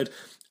a word.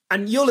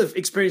 And you'll have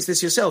experienced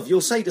this yourself.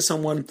 You'll say to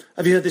someone,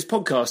 have you heard this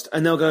podcast?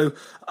 And they'll go,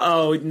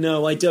 oh,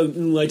 no, I don't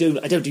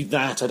do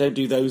that. I don't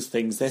do those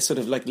things. They're sort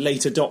of like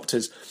late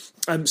adopters.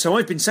 So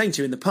I've been saying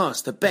to you in the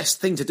past, the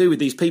best thing to do with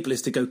these people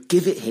is to go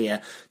give it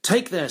here,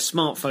 take their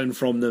smartphone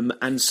from them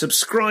and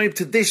subscribe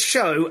to this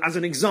show as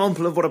an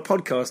example of what a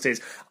podcast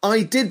is.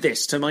 I did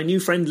this to my new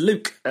friend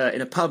Luke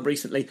in a pub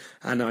recently,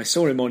 and I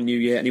saw him on New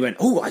Year, and he went,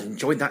 oh, I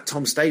enjoyed that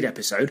Tom Stade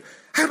episode.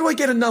 How do I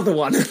get another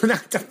one? And I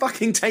have to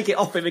fucking take it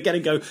off him again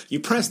and go, you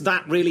press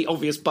that really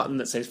obvious button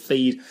that says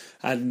feed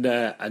and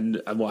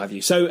what have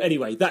you. So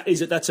anyway,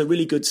 that's a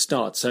really good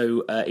start.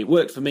 So it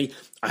worked for me.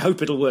 I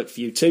hope it'll work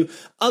for you too.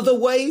 Other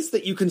ways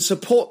that you can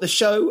support the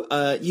show,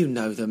 you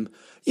know them.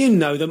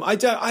 I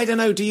don't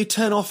know. Do you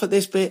turn off at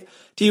this bit?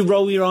 Do you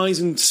roll your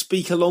eyes and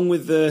speak along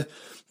with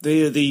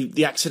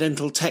the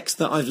accidental text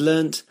that I've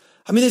learnt?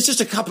 I mean, there's just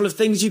a couple of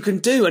things you can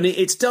do, and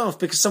it's daft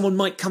because someone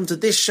might come to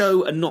this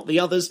show and not the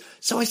others.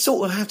 So I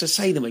sort of have to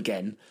say them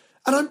again.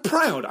 And I'm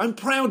proud. I'm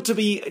proud to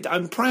be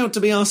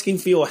asking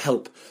for your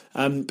help,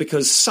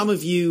 because some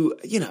of you,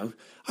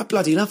 I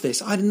bloody love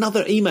this. I had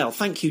another email.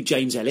 Thank you,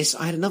 James Ellis.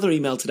 I had another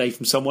email today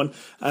from someone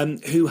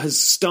who has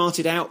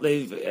started out.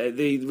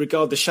 They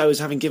regard the show as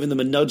having given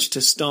them a nudge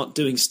to start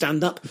doing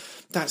stand-up.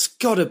 That's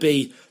got to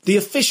be the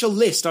official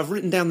list. I've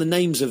written down the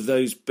names of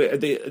those.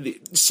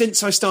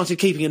 Since I started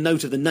keeping a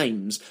note of the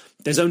names,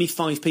 there's only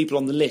 5 people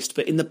on the list.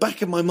 But in the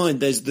back of my mind,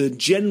 there's the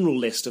general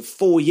list of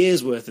 4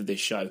 years' worth of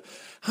this show.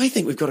 I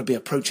think we've got to be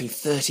approaching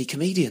 30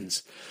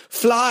 comedians.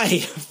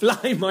 Fly,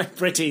 my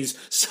pretties.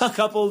 Suck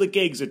up all the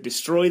gigs and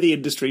destroy the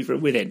industry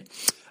from within.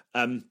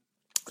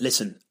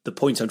 Listen, the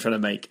point I'm trying to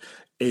make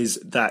is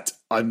that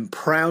I'm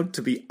proud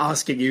to be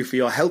asking you for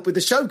your help with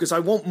the show because I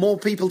want more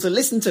people to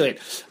listen to it.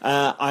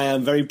 I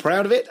am very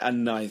proud of it,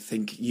 and I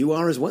think you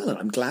are as well, and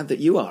I'm glad that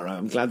you are.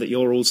 I'm glad that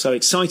you're all so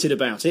excited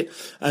about it.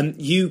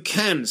 You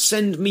can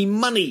send me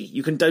money.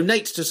 You can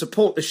donate to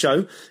support the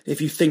show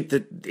if you think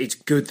that it's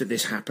good that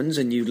this happens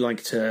and you'd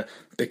like to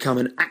become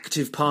an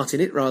active part in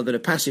it rather than a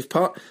passive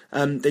part,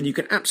 then you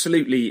can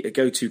absolutely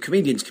go to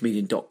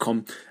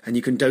comedianscomedian.com and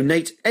you can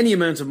donate any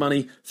amount of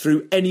money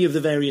through any of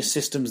the various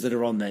systems that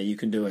are on there. You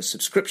can do a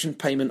subscription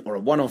payment or a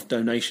one-off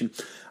donation.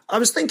 I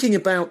was thinking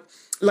about,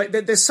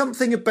 there's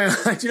something about,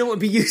 do you know what would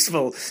be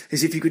useful?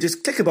 Is if you could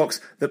just click a box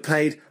that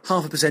paid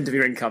 0.5% of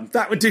your income.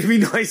 That would do me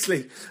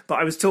nicely. But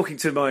I was talking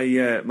to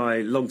my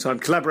long-time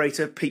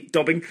collaborator, Pete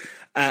Dobbing,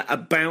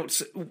 about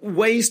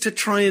ways to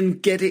try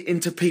and get it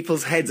into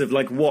people's heads of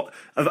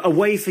a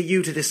way for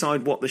you to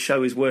decide what the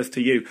show is worth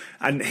to you.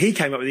 And he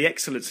came up with the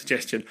excellent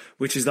suggestion,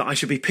 which is that I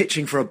should be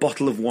pitching for a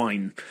bottle of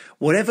wine.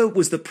 Whatever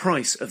was the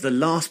price of the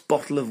last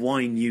bottle of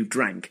wine you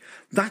drank,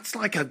 that's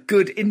like a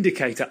good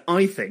indicator,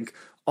 I think,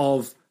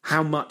 of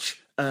how much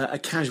a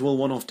casual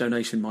one-off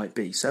donation might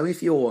be. So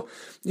if you're,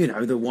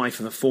 the wife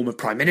of a former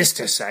Prime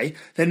Minister, say,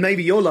 then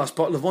maybe your last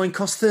bottle of wine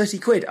costs 30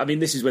 quid. I mean,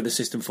 this is where the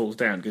system falls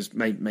down, because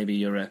maybe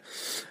you're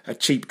a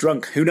cheap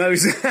drunk. Who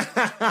knows?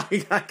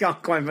 I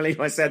can't quite believe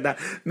I said that.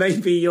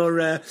 Maybe you're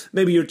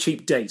a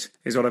cheap date,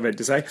 is what I meant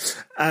to say.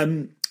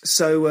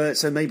 So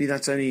maybe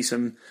that's only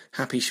some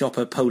happy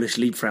shopper Polish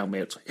Liebfrau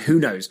meals. Who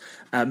knows?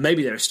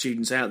 Maybe there are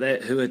students out there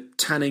who are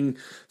tanning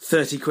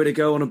 30 quid a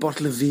go on a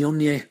bottle of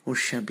Viognier or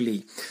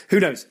Chablis.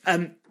 Who knows?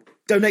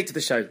 Donate to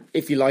the show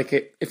if you like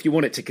it, if you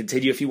want it to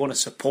continue, if you want to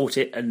support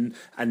it and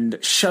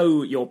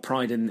show your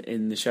pride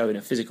in the show in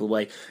a physical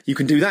way, you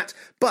can do that.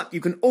 But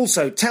you can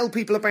also tell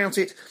people about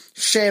it,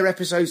 share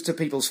episodes to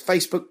people's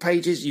Facebook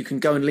pages. You can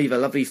go and leave a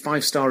lovely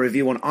 5-star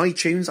review on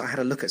iTunes. I had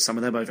a look at some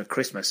of them over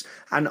Christmas,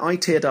 and I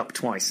teared up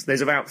twice.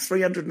 There's about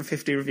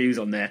 350 reviews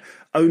on there,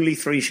 only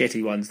 3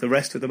 shitty ones. The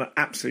rest of them are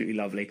absolutely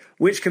lovely.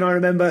 Which can I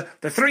remember?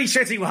 The 3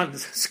 shitty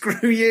ones!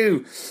 Screw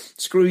you!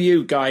 Screw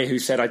you, guy who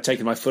said I'd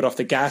taken my foot off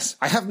the gas.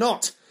 I have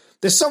not!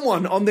 There's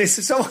someone on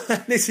this...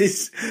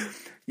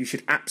 You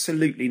should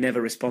absolutely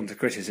never respond to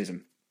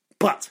criticism.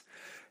 But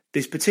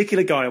this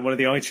particular guy on one of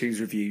the iTunes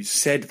reviews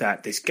said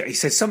that he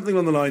said something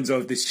along the lines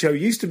of, this show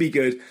used to be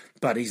good,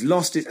 but he's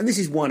lost it. And this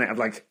is one out of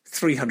like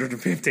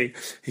 350.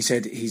 He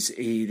said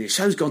the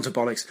show's gone to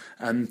bollocks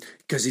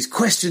because his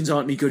questions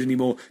aren't any good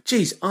anymore.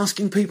 Geez,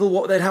 asking people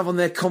what they'd have on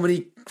their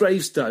comedy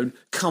gravestone,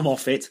 come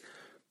off it.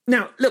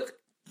 Now, look,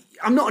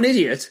 I'm not an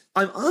idiot.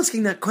 I'm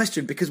asking that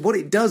question because what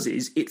it does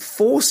is it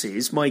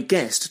forces my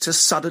guest to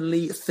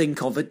suddenly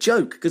think of a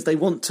joke because they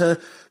want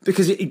to,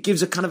 because it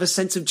gives a kind of a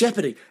sense of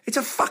jeopardy. It's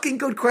a fucking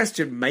good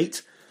question,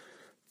 mate.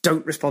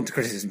 Don't respond to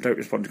criticism. Don't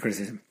respond to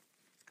criticism.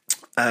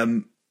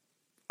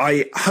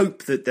 I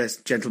hope that this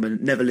gentleman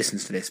never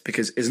listens to this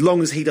because as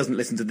long as he doesn't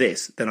listen to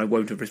this, then I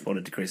won't have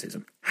responded to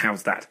criticism.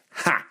 How's that?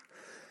 Ha!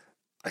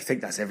 I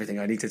think that's everything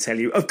I need to tell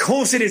you. Of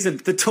course it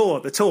isn't. The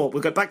tour.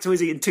 We'll go back to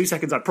Izzy in 2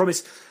 seconds, I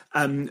promise.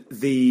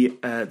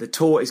 The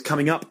tour is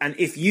coming up. And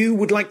if you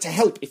would like to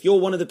help, if you're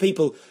one of the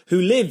people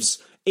who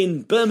lives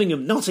in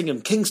Birmingham,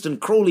 Nottingham, Kingston,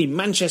 Crawley,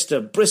 Manchester,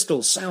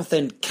 Bristol,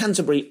 Southend,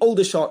 Canterbury,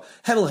 Aldershot,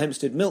 Hemel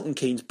Hempstead, Milton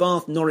Keynes,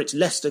 Bath, Norwich,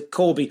 Leicester,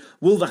 Corby,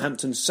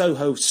 Wolverhampton,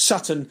 Soho,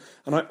 Sutton,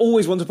 and I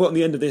always want to put on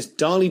the end of this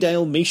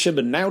Darley-Dale, Measham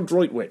and now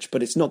Droitwich,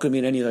 but it's not going to be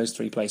in any of those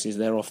three places.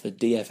 They're off the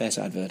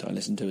DFS advert I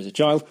listened to as a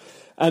child.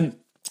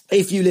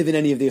 If you live in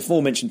any of the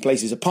aforementioned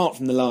places apart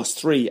from the last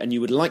three and you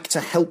would like to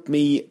help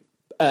me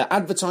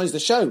advertise the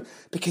show,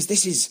 because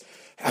this is,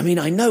 I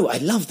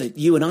love that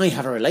you and I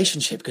have a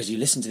relationship because you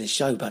listen to this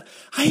show, but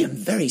I am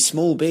very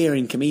small beer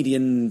in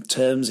comedian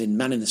terms, in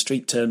man in the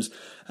street terms,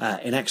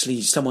 in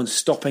actually someone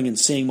stopping and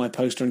seeing my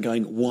poster and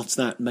going, what's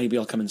that? Maybe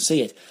I'll come and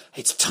see it.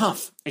 It's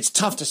tough. It's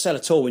tough to sell a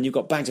tour when you've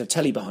got bags of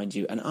telly behind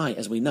you. And I,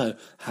 as we know,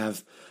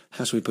 have,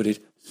 how should we put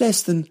it,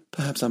 less than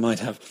perhaps I might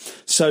have.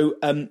 So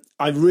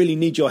I really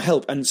need your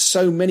help. And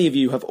so many of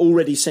you have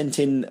already sent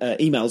in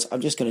emails.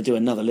 I'm just going to do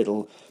another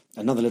little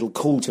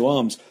call to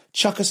arms.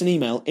 Chuck us an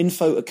email,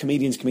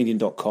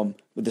 info@comedianscomedian.com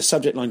with the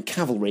subject line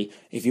Cavalry.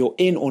 If you're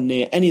in or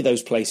near any of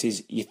those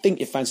places, you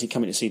think you fancy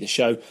coming to see the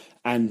show,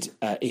 and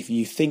if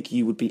you think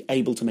you would be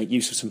able to make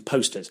use of some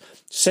posters,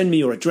 send me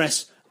your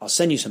address. I'll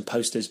send you some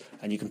posters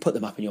and you can put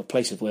them up in your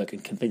place of work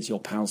and convince your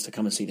pals to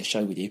come and see the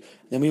show with you.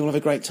 Then we all have a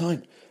great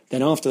time.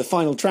 Then after the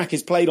final track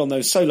is played on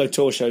those solo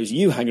tour shows,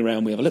 you hang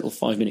around. We have a little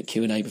 5-minute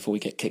Q&A before we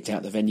get kicked out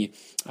of the venue.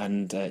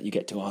 And you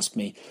get to ask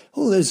me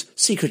all those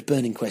secret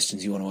burning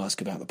questions you want to ask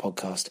about the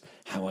podcast,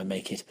 how I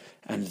make it,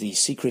 and the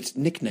secret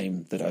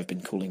nickname that I've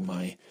been calling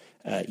my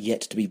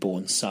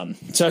yet-to-be-born son.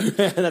 So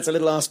that's a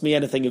little Ask Me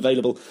Anything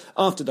available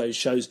after those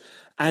shows.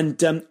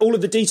 And all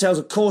of the details,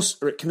 of course,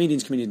 are at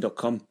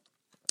comedianscomedian.com.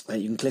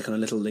 You can click on a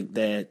little link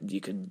there. You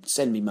can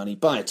send me money,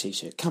 buy a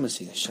T-shirt, come and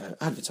see the show.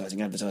 Advertising.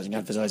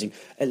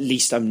 At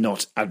least I'm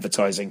not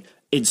advertising.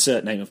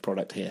 Insert name of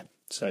product here.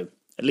 So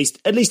at least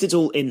it's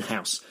all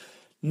in-house.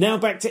 Now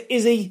back to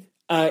Izzy.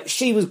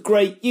 She was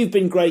great. You've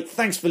been great.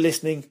 Thanks for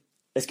listening.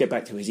 Let's get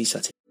back to Izzy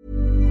Suttie.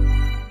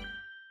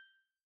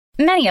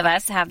 Many of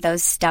us have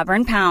those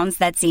stubborn pounds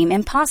that seem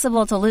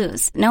impossible to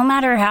lose, no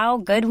matter how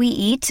good we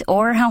eat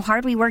or how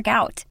hard we work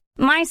out.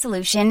 My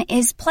solution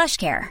is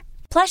PlushCare.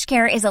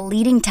 PlushCare is a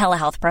leading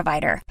telehealth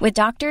provider with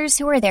doctors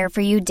who are there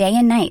for you day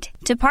and night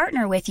to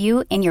partner with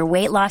you in your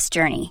weight loss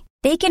journey.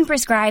 They can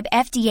prescribe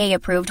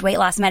FDA-approved weight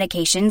loss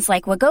medications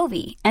like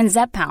Wegovy and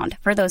Zepbound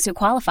for those who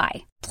qualify.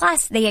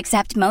 Plus, they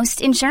accept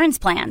most insurance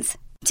plans.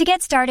 To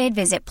get started,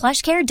 visit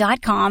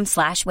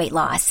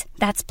plushcare.com/weightloss.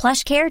 That's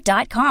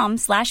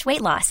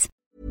plushcare.com/weightloss.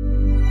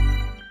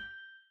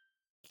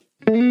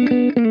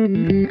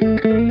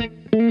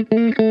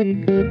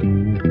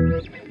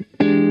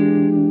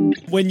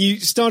 When you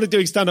started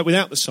doing stand-up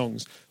without the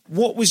songs,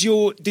 what was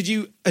had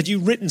you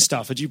written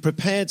stuff? Had you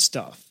prepared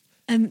stuff?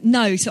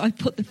 No, so I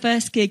put the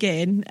first gig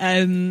in.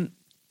 So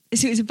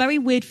it was a very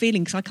weird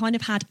feeling because I kind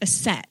of had a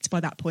set by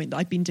that point that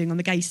I'd been doing on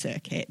the gay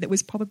circuit that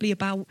was probably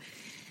about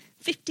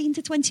 15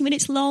 to 20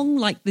 minutes long,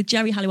 like the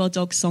Jerry Halliwell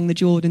Dogs song, the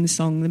Jordan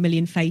song, the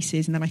Million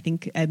Faces, and then I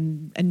think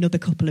another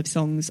couple of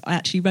songs. I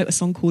actually wrote a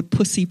song called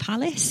Pussy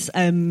Palace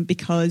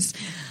because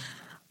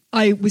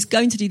I was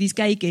going to do these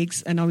gay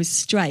gigs and I was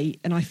straight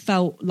and I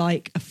felt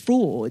like a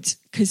fraud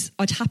because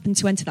I'd happened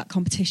to enter that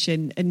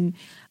competition, and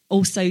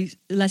also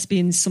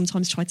lesbians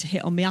sometimes tried to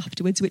hit on me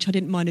afterwards, which I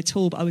didn't mind at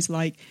all, but I was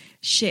like,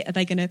 shit, are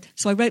they going to...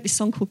 So I wrote this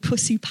song called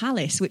Pussy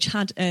Palace, which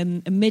had a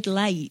middle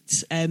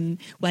eight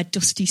where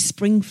Dusty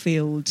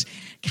Springfield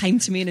came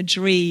to me in a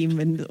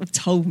dream and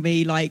told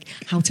me like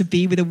how to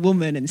be with a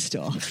woman and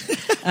stuff.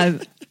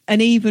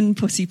 And even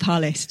Pussy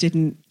Palace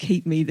didn't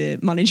keep me the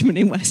management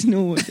in West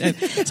Norwood.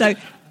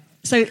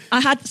 So I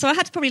had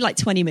probably like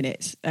 20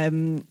 minutes,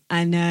 and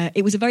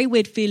it was a very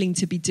weird feeling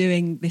to be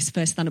doing this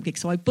first stand-up gig.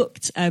 So I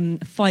booked a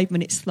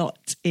 5-minute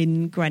slot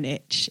in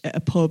Greenwich at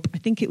a pub. I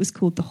think it was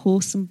called the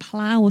Horse and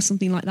Plough or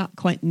something like that,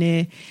 quite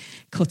near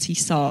Cutty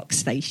Sark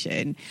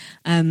Station.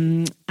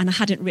 And I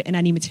hadn't written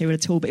any material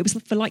at all, but it was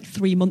for like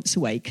 3 months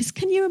away. Because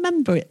can you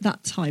remember at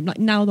that time? Like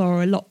now there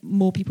are a lot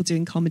more people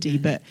doing comedy,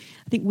 but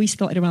I think we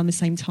started around the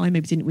same time,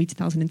 maybe didn't we,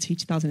 2002,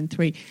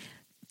 2003.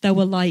 There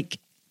were like...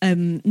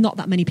 not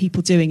that many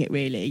people doing it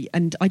really,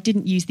 and I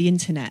didn't use the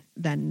internet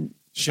then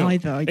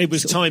either. It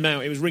was time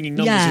out. It was ringing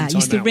numbers in time out. I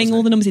used to ring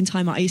all the numbers in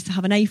time out. I used to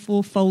have an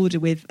A4 folder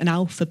with an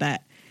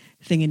alphabet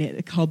thing in it,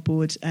 the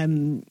cardboard,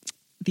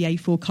 the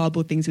A4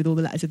 cardboard things with all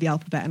the letters of the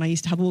alphabet. And I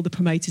used to have all the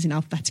promoters in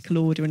alphabetical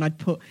order, and I'd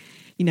put,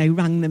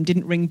 rang them,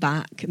 didn't ring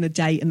back, and the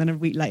date, and then a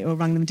week later I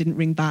rang them, didn't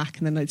ring back,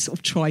 and then I'd sort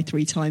of try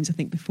 3 times, I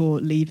think, before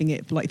leaving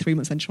it for like 3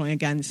 months and trying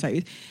again. So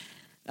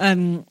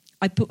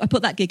I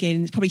put that gig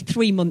in, probably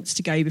 3 months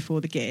to go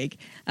before the gig.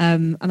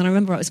 And then I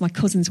remember it was my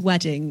cousin's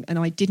wedding, and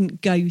I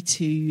didn't go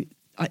to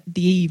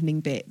the evening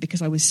bit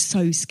because I was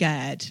so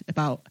scared I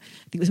think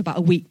it was about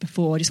a week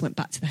before, I just went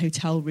back to the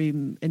hotel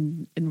room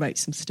and wrote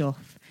some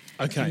stuff.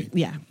 Okay.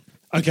 Yeah.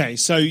 Okay,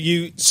 so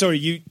you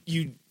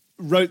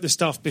wrote the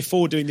stuff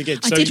before doing the gig.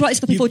 I did write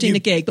stuff before doing the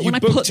gig, but when I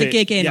put the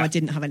gig in, I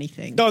didn't have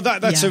anything. No,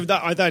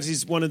 that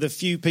is one of the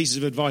few pieces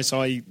of advice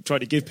I try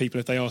to give people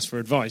if they ask for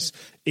advice,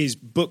 is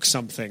book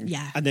something,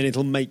 and then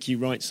it'll make you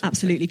write something.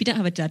 Absolutely. If you don't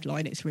have a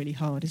deadline, it's really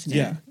hard, isn't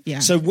it? Yeah.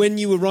 So when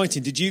you were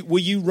writing, were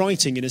you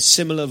writing in a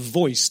similar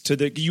voice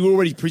you were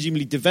already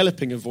presumably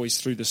developing a voice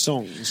through the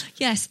songs?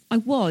 Yes, I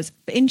was.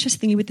 But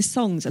interestingly, with the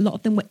songs, a lot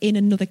of them were in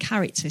another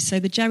character. So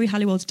the Jerry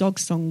Halliwell's Dog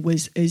song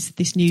was as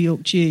this New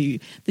York Jew.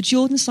 The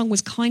Jordan song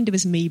was kind of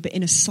as me, but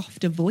in a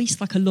softer voice,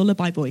 like a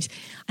lullaby voice.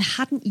 I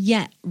hadn't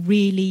yet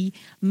really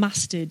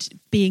mastered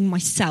being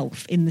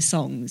myself in the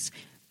songs.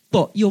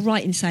 But you're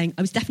right in saying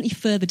I was definitely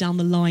further down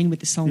the line with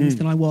the songs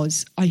than I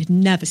was. I had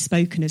never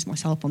spoken as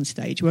myself on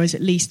stage, whereas at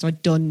least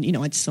I'd done,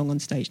 I'd sung on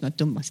stage and I'd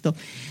done my stuff.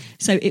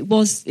 So it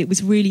was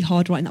really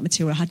hard writing that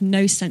material. I had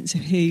no sense of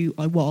who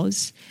I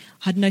was.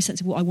 I had no sense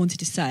of what I wanted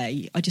to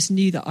say. I just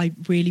knew that I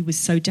really was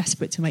so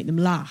desperate to make them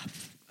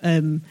laugh,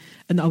 and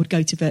that I would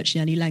go to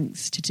virtually any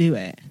lengths to do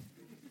it.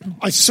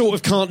 I sort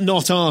of can't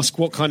not ask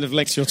what kind of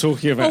lengths you're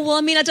talking about. Oh, well,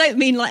 I mean, I don't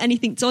mean like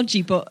anything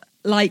dodgy, but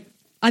like,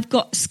 I've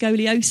got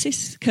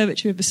scoliosis,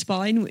 curvature of the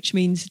spine, which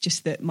means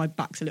just that my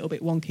back's a little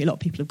bit wonky. A lot of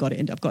people have got it,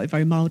 and I've got it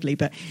very mildly.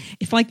 But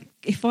if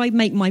I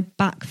make my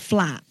back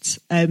flat,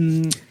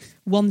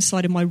 one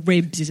side of my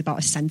ribs is about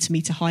 1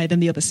 centimetre higher than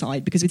the other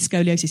side, because with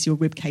scoliosis, your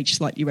rib cage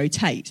slightly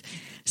rotates.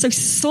 So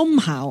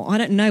somehow, I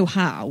don't know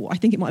how, I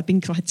think it might have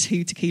been because I had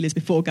 2 tequilas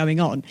before going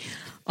on,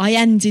 I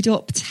ended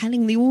up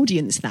telling the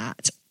audience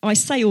that. I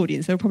say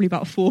audience, there were probably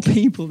about 4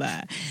 people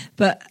there,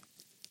 but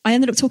I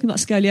ended up talking about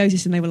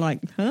scoliosis, and they were like,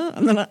 huh?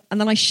 And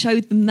then I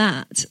showed them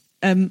that.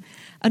 And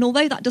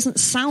although that doesn't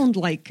sound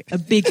like a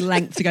big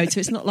length to go to,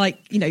 it's not like,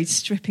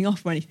 stripping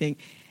off or anything,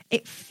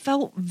 it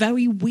felt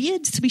very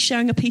weird to be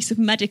sharing a piece of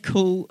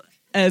medical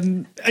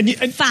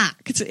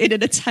fact in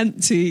an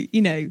attempt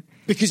to,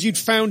 Because you'd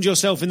found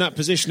yourself in that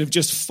position of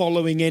just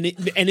following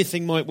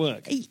anything might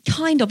work.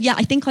 Kind of, yeah.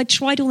 I think I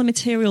tried all the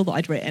material that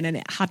I'd written and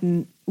it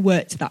hadn't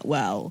worked that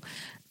well.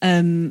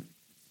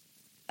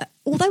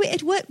 Although it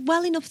had worked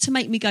well enough to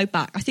make me go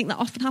back. I think that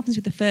often happens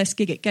with the first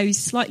gig. It goes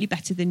slightly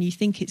better than you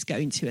think it's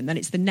going to, and then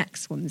it's the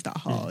next ones that are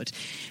hard.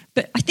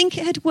 But I think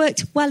it had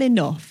worked well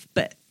enough,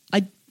 but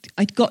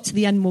I'd got to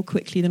the end more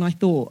quickly than I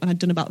thought, and I'd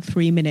done about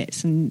 3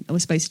 minutes, and I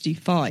was supposed to do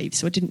 5,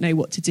 so I didn't know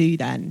what to do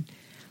then.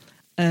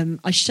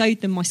 I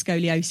showed them my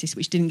scoliosis,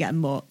 which didn't get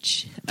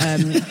much.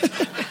 And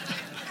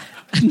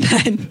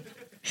then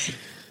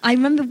I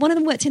remember one of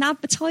them worked in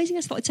advertising. I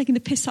started taking the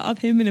piss out of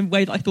him in a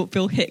way that I thought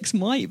Bill Hicks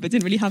might, but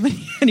didn't really have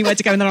anywhere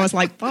to go. And then I was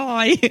like,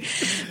 bye.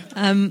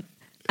 And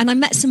I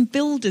met some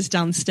builders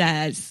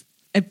downstairs.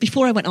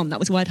 Before I went on, that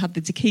was where I'd had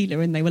the tequila,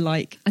 and they were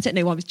like, I don't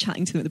know why I was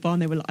chatting to them at the bar,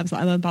 and I was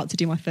like, I'm about to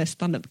do my first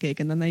stand-up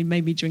gig, and then they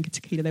made me drink a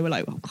tequila. They were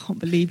like, oh, I can't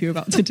believe you're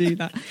about to do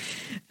that.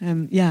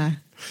 Yeah.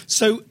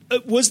 So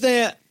was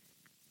there,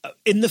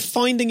 in the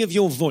finding of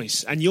your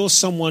voice, and you're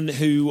someone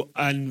who,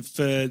 and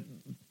for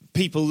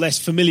people less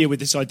familiar with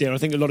this idea, I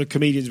think a lot of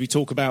comedians, we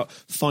talk about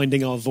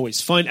finding our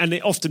voice. And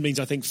it often means,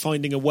 I think,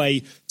 finding a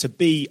way to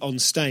be on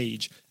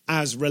stage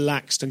as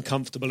relaxed and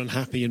comfortable and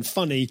happy and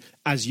funny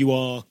as you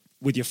are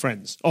with your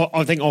friends.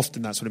 I think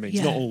often that's what it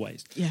means, not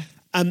always. Yeah.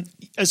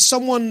 As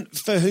someone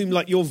for whom,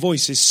 like, your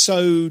voice is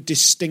so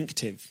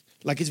distinctive,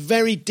 like, it's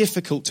very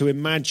difficult to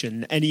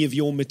imagine any of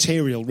your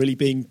material really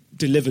being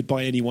delivered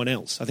by anyone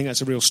else. I think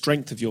that's a real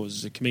strength of yours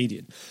as a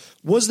comedian.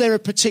 Was there a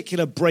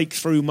particular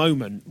breakthrough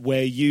moment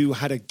where you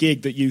had a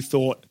gig that you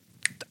thought,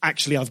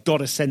 actually, I've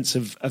got a sense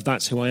of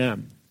that's who I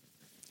am?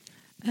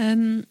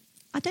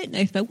 I don't know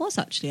if there was,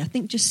 actually. I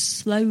think just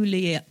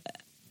slowly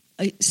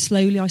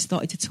I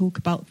started to talk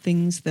about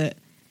things that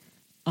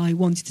I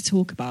wanted to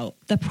talk about.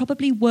 There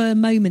probably were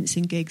moments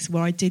in gigs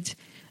where I did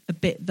a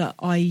bit that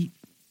I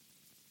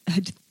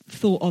had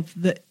thought of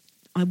that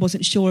I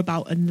wasn't sure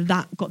about, and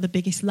that got the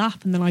biggest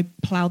laugh, and then I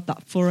ploughed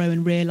that furrow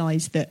and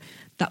realised that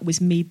was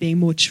me being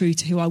more true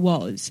to who I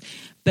was.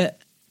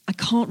 But I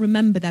can't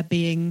remember there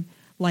being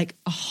like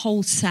a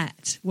whole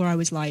set where I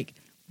was like,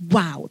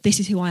 wow, this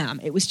is who I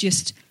am. It was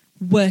just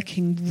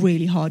working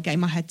really hard, getting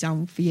my head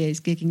down for years,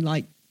 gigging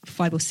like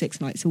 5 or 6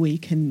 nights a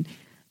week, and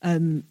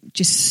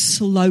just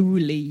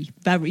slowly,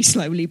 very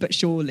slowly but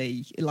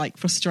surely, like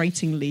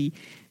frustratingly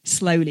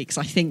slowly, because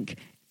I think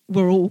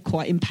we're all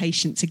quite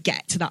impatient to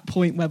get to that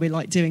point where we're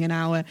like doing an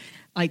hour.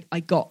 I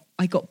got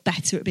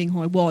better at being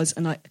who I was,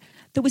 and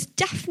there was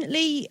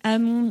definitely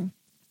a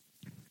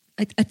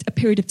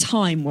period of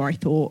time where I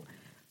thought,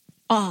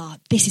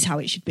 this is how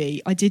it should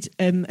be. I did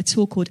a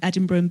tour called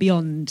Edinburgh and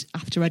Beyond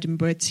after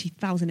Edinburgh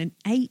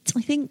 2008,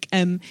 I think,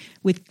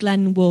 with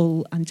Glenn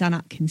Wool and Dan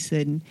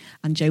Atkinson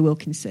and Joe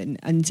Wilkinson.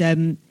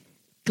 And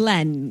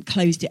Glenn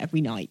closed it every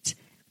night.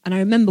 And I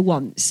remember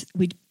once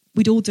we'd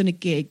all done a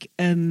gig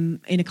in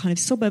a kind of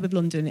suburb of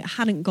London. It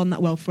hadn't gone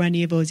that well for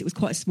any of us. It was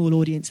quite a small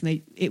audience.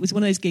 And it was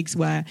one of those gigs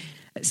where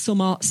at some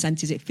art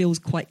centres it feels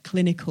quite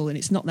clinical, and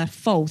it's not their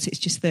fault. It's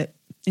just that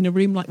in a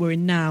room like we're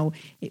in now,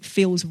 it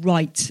feels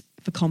right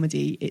for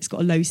comedy. It's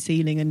got a low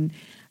ceiling and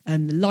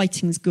the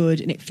lighting's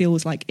good, and it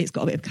feels like it's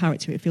got a bit of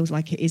character. It feels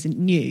like it isn't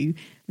new.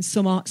 And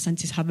some art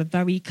centres have a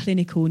very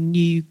clinical,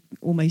 new,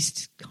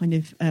 almost kind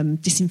of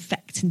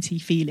disinfectant-y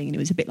feeling, and it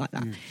was a bit like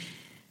that. And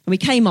we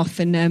came off,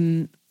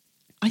 and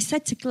I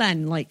said to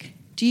Glenn, like,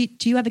 do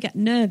you ever get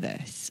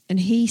nervous? And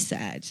he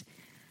said,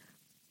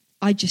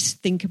 I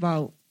just think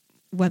about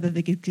whether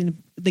the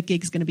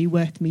gig's going to be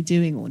worth me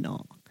doing or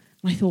not.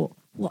 And I thought,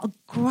 what a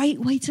great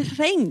way to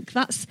think.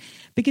 That's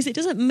because it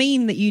doesn't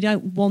mean that you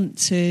don't want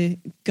to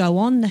go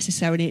on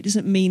necessarily. It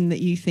doesn't mean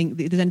that you think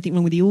that there's anything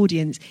wrong with the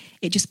audience.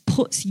 It just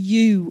puts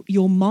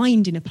your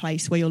mind in a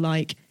place where you're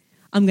like,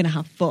 I'm going to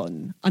have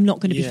fun. I'm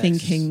not going to be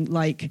thinking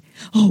like,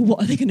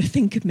 what are they going to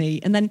think of me?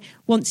 And then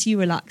once you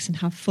relax and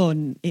have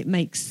fun, it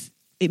makes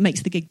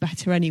the gig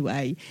better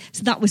anyway.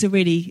 So that was a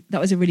really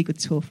good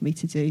tour for me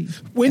to do.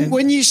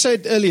 When you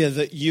said earlier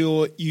that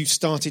you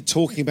started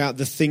talking about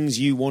the things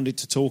you wanted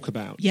to talk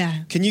about,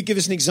 can you give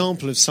us an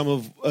example of some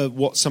of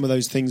what some of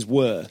those things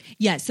were?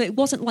 Yeah, so it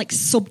wasn't like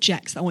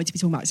subjects that I wanted to be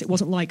talking about. So it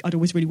wasn't like I'd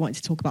always really wanted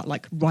to talk about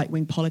like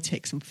right-wing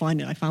politics, and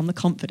finally I found the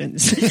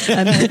confidence.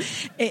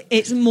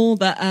 It's more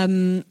that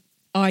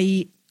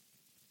I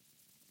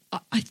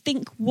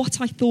think what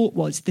I thought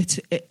was that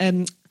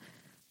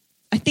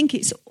I think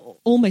it's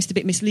almost a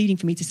bit misleading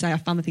for me to say I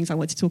found the things I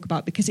wanted to talk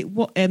about, because I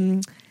thought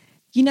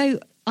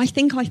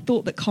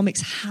that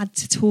comics had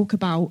to talk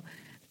about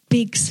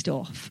big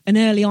stuff, and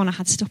early on I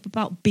had stuff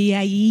about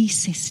BAE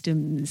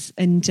systems,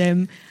 and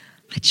I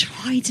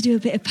tried to do a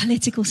bit of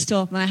political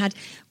stuff, and I had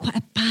quite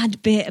a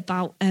bad bit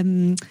about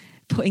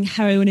putting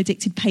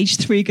heroin-addicted page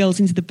 3 girls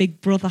into the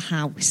Big Brother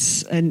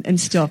house and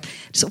stuff,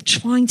 sort of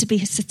trying to be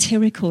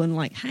satirical and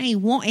like, hey,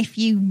 what if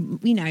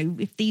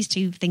if these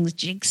two things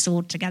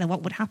jigsawed together,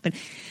 what would happen?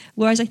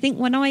 Whereas I think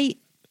when I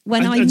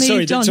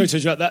moved on... Sorry to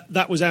interrupt,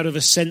 that was out of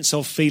a sense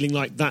of feeling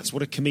like that's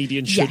what a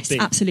comedian should be. Yes,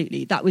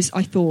 absolutely.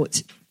 I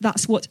thought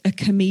that's what a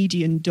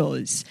comedian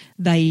does.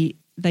 They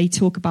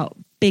talk about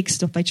big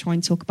stuff, they try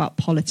and talk about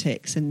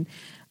politics, and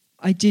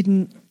I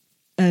didn't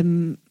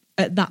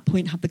at that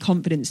point have the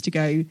confidence to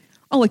go,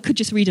 I could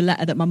just read a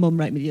letter that my mum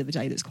wrote me the other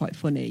day that's quite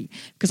funny,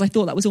 because I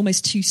thought that was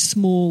almost too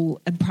small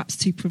and perhaps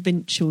too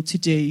provincial to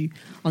do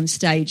on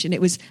stage. And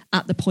it was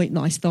at the point that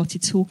I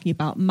started talking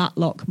about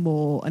Matlock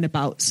more and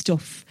about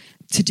stuff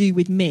to do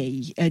with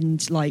me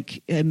and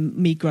like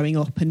me growing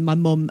up and my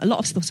mum. A lot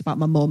of stuff's about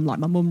my mum. Like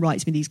my mum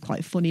writes me these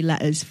quite funny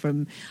letters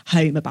from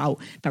home about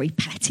very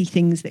petty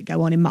things that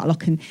go on in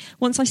Matlock. And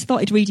once I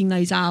started reading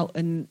those out,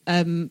 and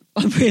I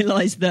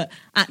realised that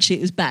actually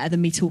it was better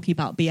than me talking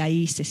about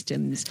BAE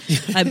systems.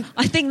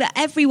 I think that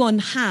everyone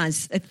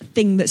has a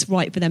thing that's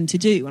right for them to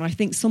do, and I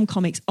think some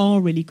comics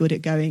are really good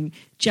at going,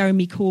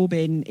 Jeremy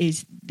Corbyn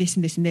is this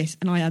and this and this,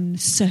 and I am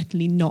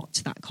certainly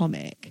not that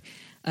comic.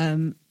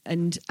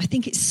 And I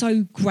think it's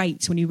so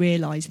great when you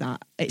realise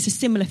that. It's a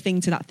similar thing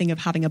to that thing of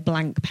having a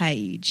blank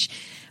page.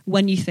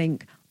 When you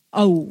think,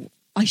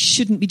 I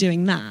shouldn't be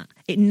doing that,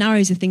 it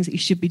narrows the things that you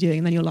should be doing,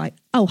 and then you're like,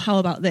 how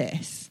about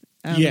this?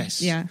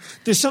 Yes. Yeah.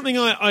 There's something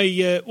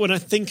I when I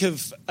think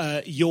of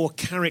your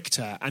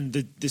character and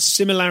the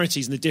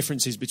similarities and the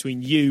differences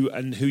between you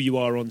and who you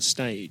are on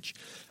stage.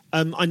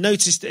 I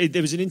noticed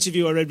there was an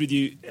interview I read with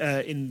you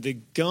in The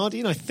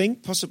Guardian, I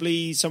think,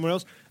 possibly somewhere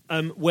else,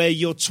 where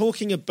you're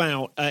talking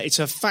about, it's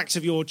a fact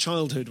of your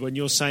childhood when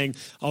you're saying,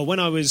 when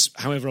I was,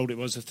 however old it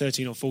was,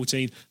 13 or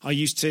 14, I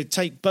used to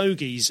take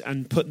bogies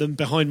and put them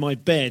behind my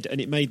bed, and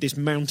it made this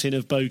mountain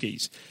of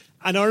bogies.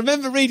 And I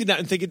remember reading that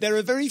and thinking there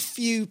are very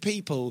few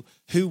people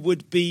who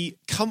would be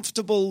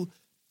comfortable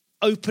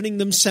opening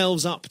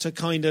themselves up to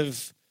kind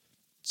of,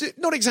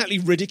 not exactly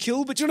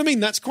ridicule, but do you know what I mean?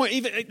 That's quite,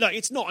 even like,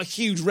 it's not a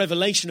huge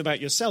revelation about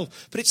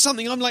yourself, but it's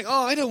something I'm like,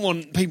 I don't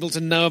want people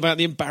to know about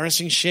the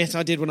embarrassing shit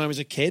I did when I was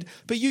a kid.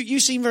 But you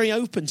seem very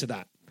open to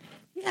that.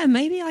 Yeah,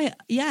 maybe I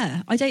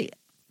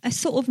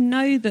sort of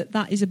know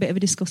that is a bit of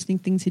a disgusting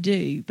thing to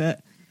do,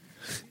 but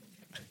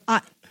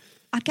I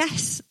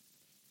guess,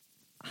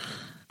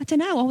 I don't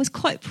know, I was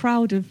quite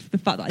proud of the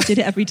fact that I did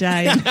it every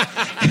day.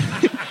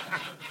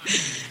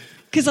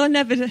 Because I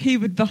never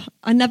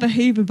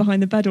hoovered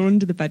behind the bed or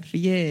under the bed for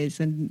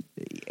years, and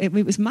it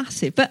was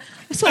massive. But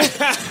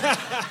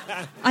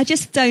I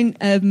just don't.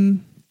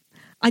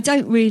 I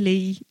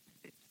genuinely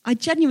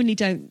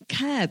don't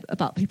care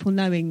about people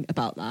knowing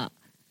about that.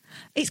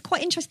 It's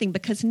quite interesting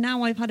because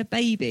now I've had a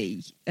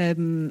baby,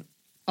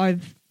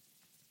 I've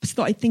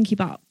started thinking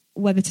about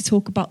whether to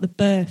talk about the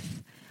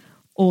birth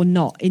or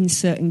not in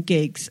certain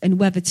gigs, and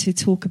whether to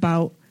talk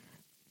about.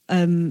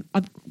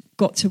 I've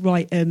got to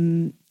write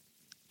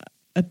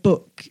a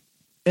book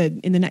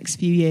in the next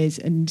few years,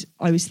 and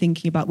I was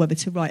thinking about whether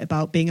to write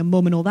about being a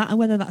mum and all that, and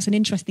whether that's an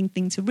interesting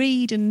thing to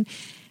read, and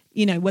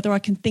whether I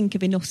can think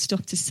of enough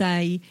stuff to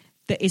say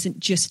that isn't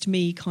just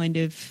me kind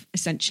of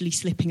essentially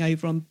slipping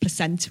over on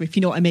placenta, if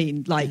you know what I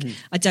mean. Like,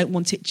 I don't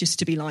want it just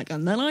to be like,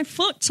 and then I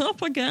fucked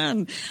up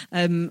again.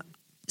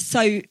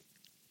 So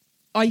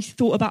I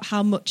thought about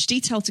how much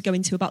detail to go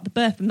into about the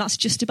birth, and that's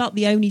just about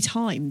the only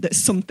time that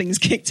something's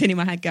kicked in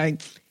my head going,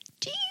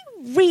 do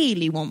you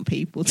really want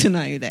people to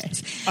know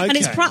this? Okay. And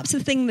it's perhaps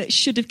the thing that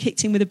should have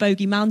kicked in with a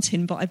Bogey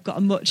Mountain, but I've got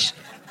a much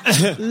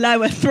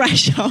lower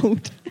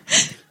threshold.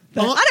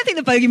 But I don't think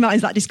the Bogey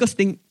Mountain's that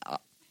disgusting.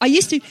 A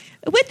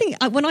weird thing,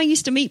 when I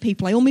used to meet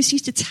people, I almost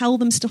used to tell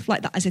them stuff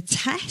like that as a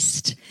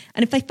test.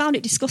 And if they found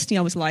it disgusting,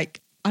 I was like,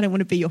 I don't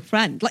want to be your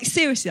friend. Like,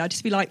 seriously, I'd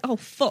just be like, oh,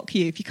 fuck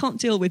you. If you can't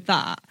deal with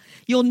that,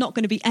 you're not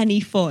going to be any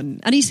fun.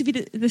 And it used to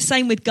be the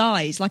same with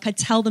guys. Like, I'd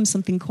tell them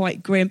something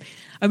quite grim.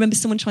 I remember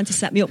someone trying to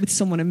set me up with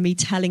someone and me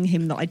telling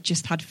him that I'd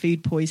just had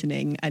food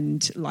poisoning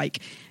and, like,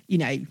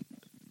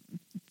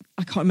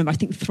 I can't remember, I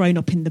think thrown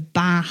up in the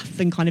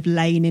bath and kind of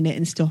laying in it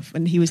and stuff.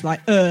 And he was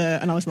like,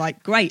 and I was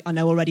like, great, I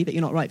know already that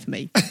you're not right for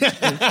me.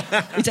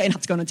 We don't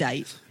have to go on a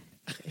date.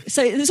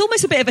 So there's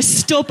almost a bit of a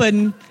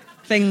stubborn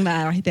thing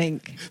there, I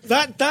think.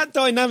 That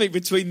dynamic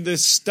between the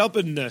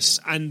stubbornness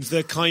and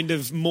the kind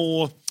of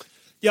more...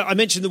 Yeah, I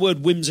mentioned the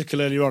word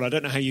whimsical earlier on. I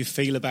don't know how you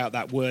feel about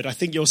that word. I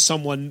think you're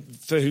someone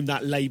for whom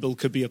that label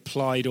could be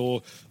applied,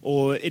 or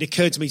it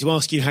occurred to me to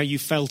ask you how you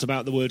felt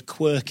about the word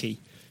quirky,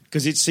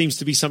 because it seems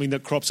to be something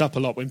that crops up a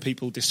lot when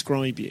people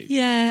describe you.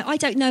 Yeah, I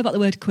don't know about the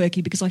word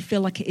quirky because I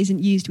feel like it isn't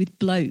used with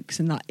blokes,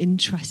 and that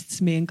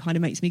interests me and kind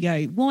of makes me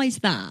go, why is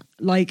that?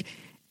 Like,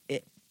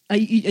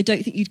 I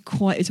don't think you'd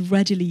quite as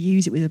readily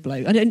use it with a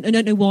bloke. I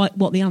don't know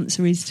what the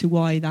answer is to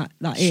why that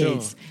sure.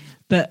 is.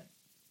 But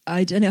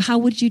I don't know, how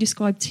would you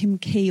describe Tim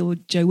Key or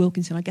Joe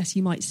Wilkinson? I guess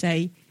you might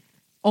say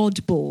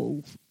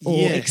oddball or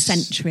yes.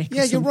 eccentric.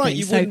 Yeah, or you're right.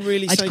 You wouldn't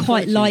really say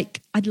I'd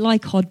like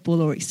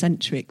oddball or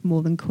eccentric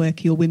more than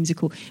quirky or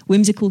whimsical.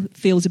 Whimsical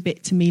feels a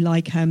bit to me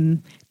like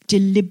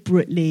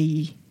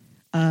deliberately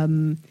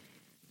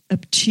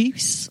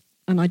obtuse,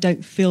 and I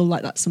don't feel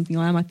like that's something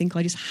I am. I think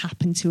I just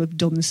happen to have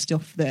done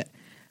stuff that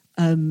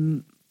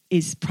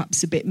is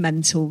perhaps a bit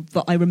mental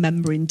that I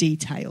remember in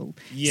detail.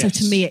 Yes. So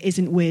to me, it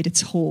isn't weird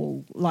at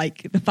all.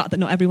 Like, the fact that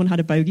not everyone had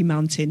a Bogey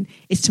Mountain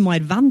is to my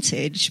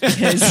advantage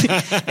because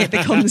it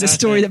becomes a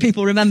story that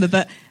people remember.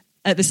 But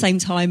at the same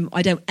time,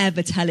 I don't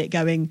ever tell it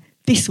going,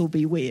 this will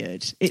be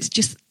weird. It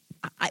just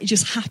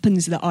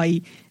happens that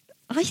I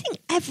think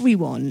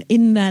everyone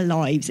in their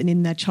lives and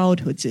in their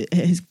childhoods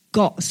has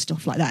got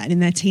stuff like that, and in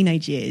their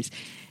teenage years.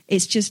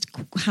 It's just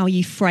how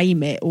you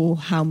frame it or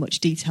how much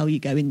detail you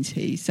go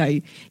into. So,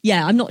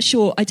 yeah, I'm not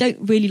sure. I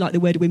don't really like the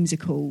word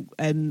whimsical,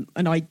 and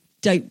I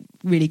don't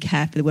really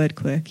care for the word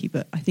quirky,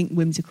 but I think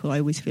whimsical, I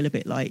always feel a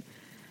bit like,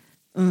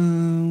 I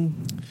don't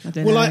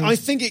know. Well, I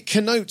think it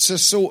connotes a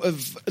sort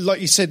of,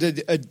 like you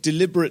said, a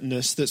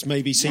deliberateness that's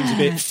maybe seems a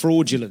bit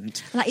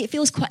fraudulent. Like, it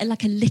feels quite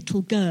like a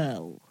little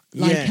girl.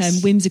 Like,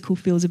 yes. Whimsical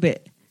feels a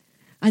bit,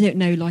 I don't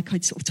know, like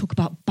I'd sort of talk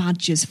about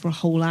badgers for a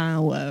whole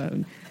hour.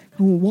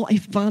 What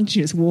if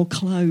badgers wore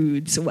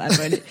clothes or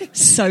whatever? And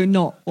it's so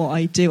not what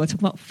I do. I talk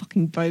about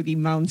fucking Bogey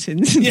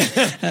Mountains. Yeah,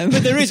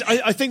 but there is,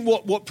 I think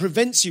what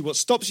prevents you, what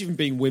stops you from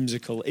being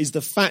whimsical is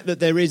the fact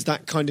that there is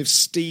that kind of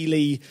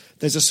steely,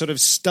 there's a sort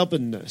of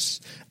stubbornness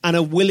and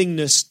a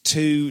willingness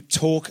to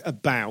talk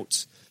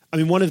about, I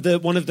mean, one of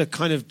the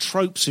kind of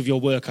tropes of your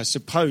work, I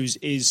suppose,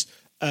 is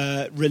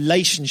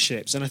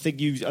relationships, and I think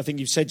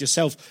you've said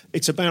yourself,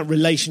 it's about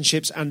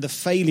relationships and the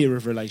failure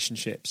of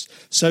relationships.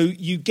 So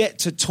you get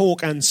to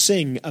talk and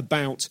sing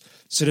about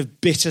sort of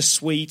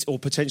bittersweet or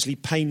potentially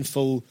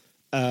painful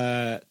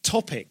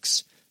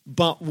topics,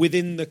 but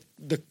within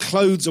the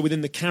clothes or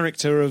within the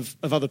character of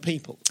other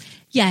people.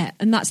 Yeah,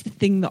 and that's the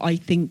thing that I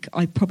think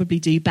I probably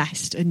do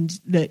best, and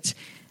that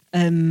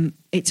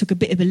it took a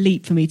bit of a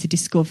leap for me to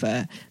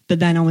discover, but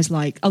then I was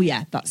like, oh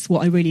yeah, that's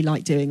what I really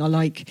like doing. I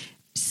like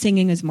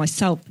singing as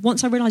myself.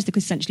 Once I realised I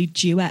could essentially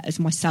duet as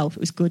myself, it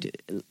was good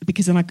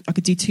because then I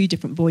could do two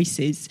different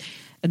voices.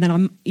 And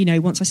then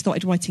once I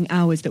started writing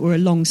hours that were a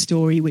long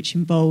story which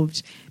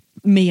involved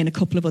me and a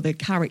couple of other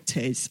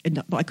characters,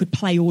 but I could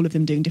play all of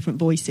them doing different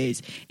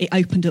voices, it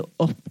opened up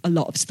a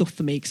lot of stuff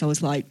for me, because I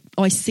was like,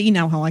 I see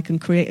now how I can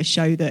create a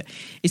show that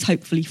is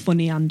hopefully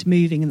funny and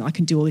moving, and that I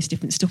can do all this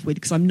different stuff with,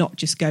 because I'm not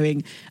just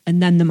going,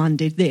 and then the man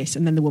did this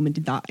and then the woman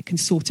did that. I can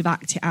sort of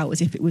act it out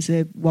as if it was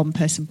a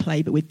one-person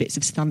play but with bits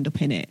of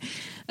stand-up in it.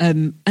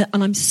 And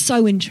I'm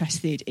so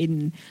interested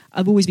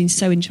I've always been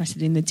so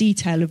interested in the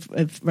detail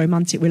of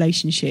romantic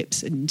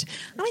relationships and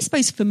I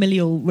suppose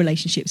familial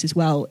relationships as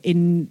well,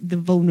 in the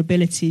vulnerabilities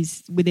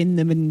within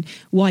them and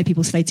why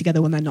people stay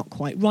together when they're not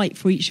quite right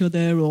for each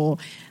other, or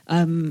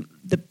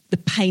the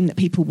pain that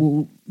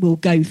people will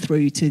go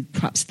through to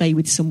perhaps stay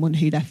with someone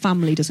who their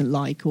family doesn't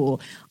like. Or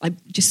I'm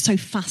just so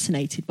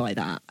fascinated by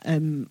that.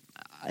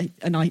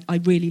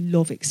 I really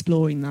love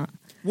exploring that.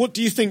 What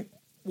do you think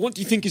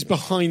is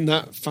behind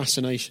that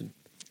fascination?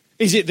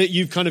 Is it that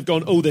you've kind of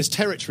gone, oh, there's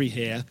territory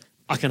here,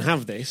 I can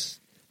have this?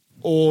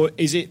 Or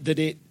is it that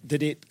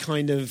it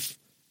kind of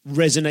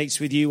resonates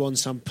with you on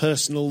some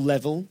personal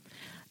level?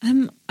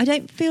 I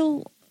don't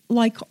feel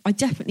like, I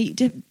definitely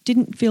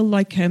didn't feel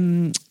like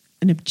an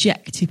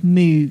objective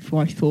move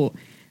where I thought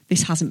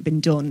this hasn't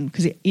been done,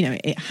 because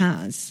it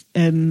has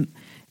been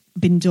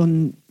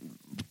done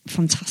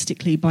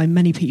fantastically by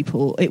many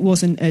people. It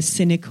wasn't a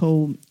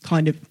cynical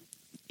kind of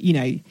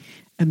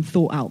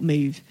thought out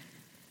move.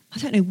 I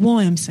don't know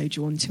why I'm so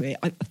drawn to it.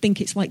 I think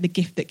it's like the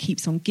gift that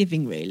keeps on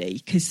giving,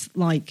 really, because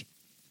I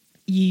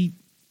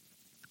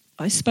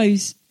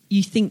suppose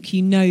you think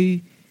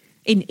in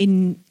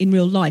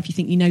real life you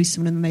think you know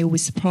someone, and then they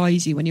always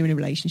surprise you when you're in a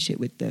relationship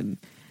with them.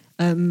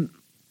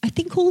 I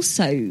think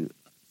also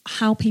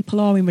how people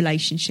are in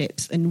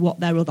relationships and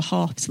what their other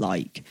half's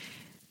like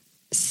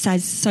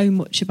says so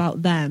much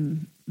about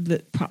them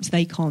that perhaps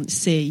they can't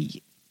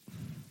see.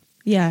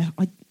 Yeah,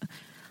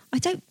 I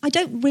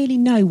don't really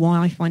know why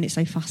I find it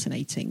so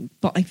fascinating,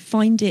 but I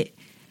find it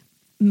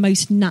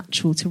most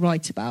natural to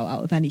write about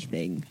out of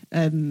anything.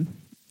 And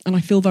I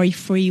feel very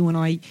free when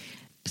I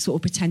sort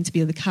of pretend to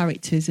be other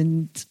characters,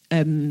 and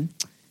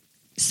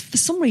for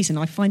some reason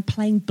I find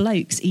playing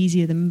blokes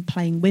easier than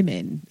playing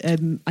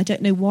women. I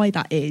don't know why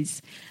that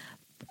is.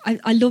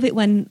 I love it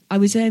when I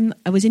was in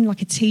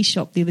like a tea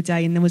shop the other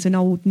day, and there was an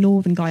old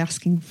northern guy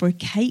asking for a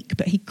cake,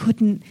 but he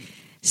couldn't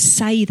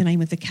say the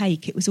name of the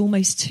cake. It was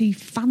almost too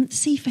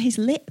fancy for his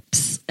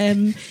lips,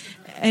 and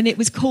it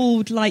was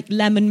called like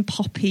lemon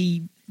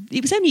poppy.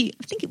 It was only,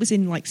 I think it was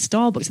in like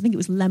Starbucks. I think it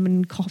was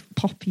lemon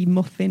poppy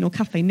muffin or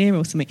Cafe Nero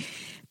or something.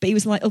 But he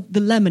was like, oh,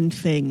 the lemon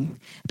thing.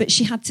 But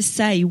she had to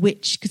say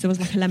which, because there was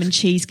like a lemon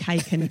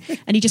cheesecake, and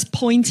he just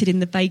pointed in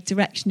the vague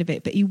direction of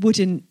it, but he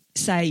wouldn't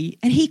say.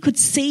 And he could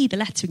see the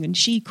lettering and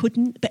she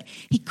couldn't, but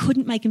he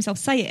couldn't make himself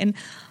say it. And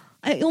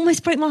it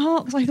almost broke my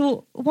heart, because I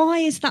thought, why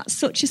is that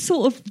such a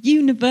sort of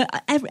universe?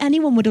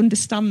 Anyone would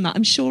understand that.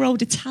 I'm sure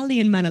old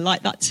Italian men are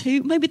like that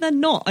too. Maybe they're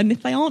not. And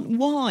if they aren't,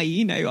 why?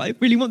 I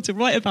really want to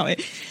write about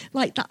it.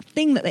 Like that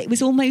thing that it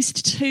was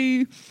almost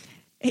too...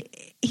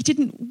 He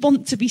didn't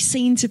want to be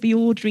seen to be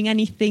ordering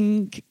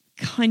anything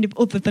kind of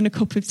other than a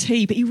cup of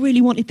tea, but he really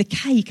wanted the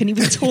cake, and he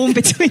was torn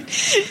between.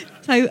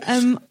 So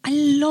I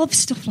love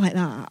stuff like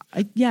that.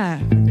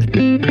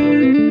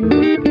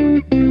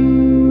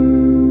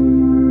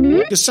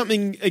 There's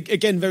something,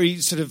 again, very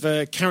sort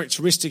of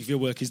characteristic of your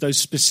work is those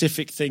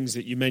specific things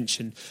that you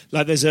mentioned.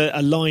 Like there's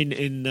a line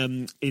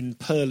in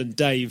Pearl and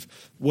Dave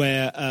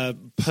where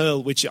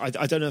Pearl, which I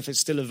don't know if it's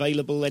still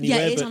available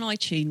anywhere. Yeah, it's on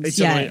iTunes.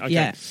 It's on iTunes. Okay.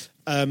 Yeah.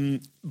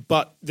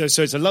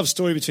 So it's a love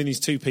story between these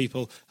two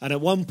people, and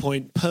at one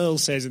point Pearl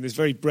says in this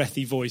very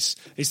breathy voice,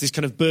 it's this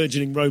kind of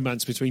burgeoning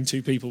romance between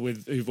two people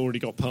who've already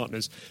got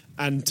partners,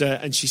 and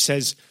she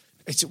says,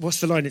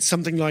 what's the line? It's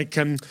something like,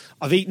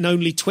 I've eaten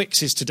only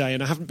Twixes today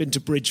and I haven't been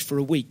to Bridge for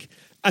a week.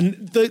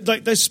 And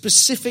the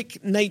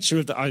specific nature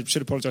of that, I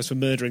should apologise for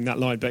murdering that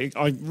line, but it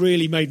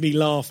really made me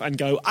laugh and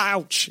go,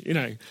 ouch,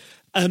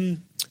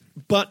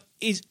 But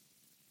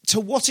to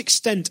what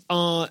extent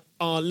are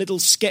little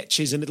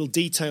sketches and little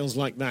details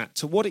like that,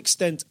 to what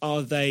extent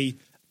are they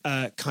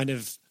kind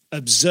of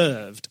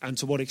observed, and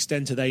to what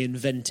extent are they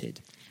invented?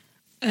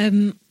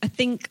 I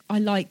think I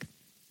like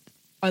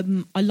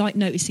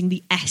noticing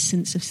the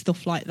essence of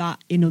stuff like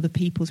that in other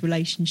people's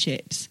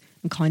relationships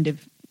and kind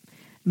of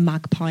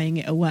magpieing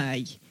it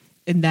away.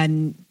 And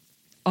then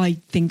I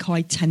think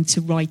I tend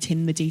to write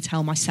in the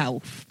detail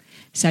myself.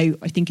 So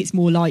I think it's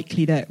more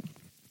likely that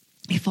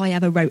if I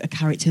ever wrote a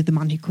character of the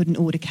man who couldn't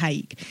order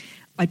cake,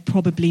 I'd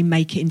probably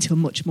make it into a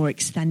much more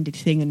extended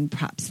thing, and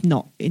perhaps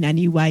not in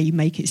any way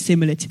make it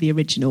similar to the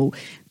original.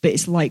 But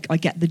it's like I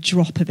get the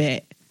drop of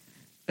it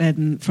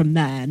from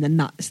there, and then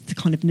that's the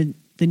kind of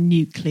the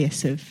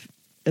nucleus of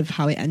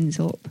how it ends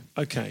up.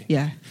 Okay.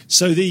 Yeah.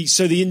 So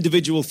the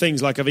individual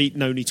things, like I've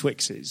eaten only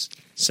Twixes,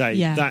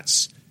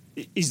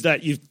 is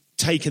that you've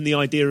taken the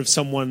idea of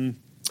someone,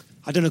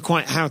 I don't know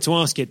quite how to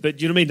ask it,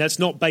 but you know what I mean? That's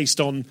not based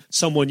on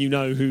someone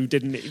who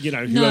didn't, who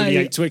only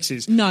ate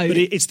Twixes. No. But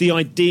it's the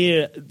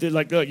idea,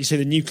 like you say,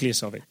 the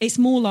nucleus of it. It's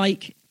more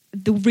like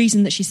the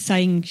reason that she's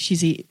saying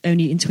she's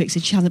only eaten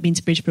Twixes, she hasn't been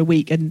to Bridge for a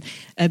week, and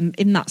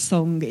in that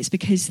song it's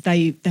because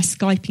they're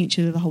Skyping each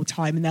other the whole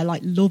time, and they're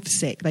like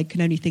lovesick. They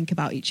can only think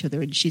about each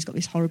other, and she's got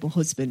this horrible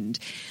husband.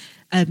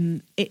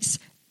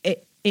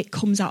 It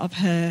comes out of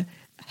her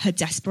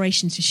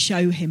desperation to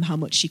show him how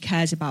much she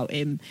cares about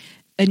him.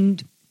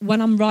 And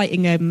when I'm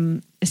writing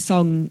a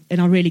song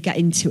and I really get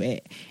into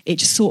it, it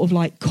just sort of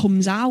like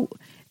comes out,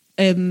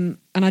 and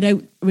I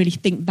don't really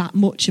think that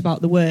much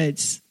about the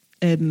words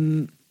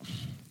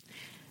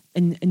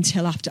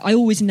until after. I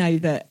always know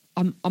that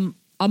I'm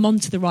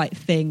onto the right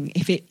thing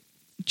if it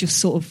just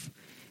sort of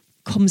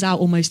comes out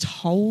almost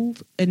whole,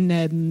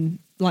 and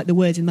like the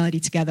words and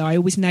melody together. I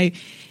always know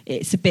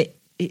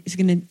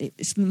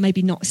it's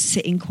maybe not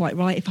sitting quite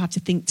right if I have to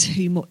think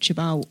too much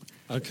about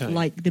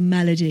like the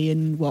melody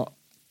and what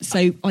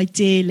So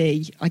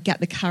ideally, I get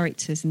the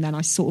characters and then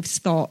I sort of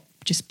start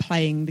just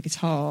playing the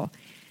guitar,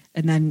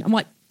 and then I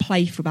might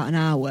play for about an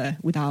hour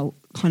without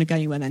kind of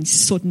going anywhere, and then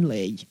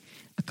suddenly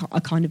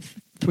a kind of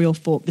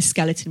the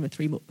skeleton of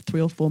a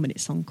 3 or 4 minute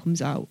song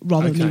comes out,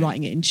 rather than me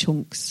writing it in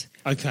chunks.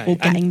 Okay. Or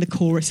getting the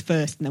chorus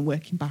first and then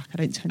working back. I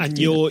don't tend to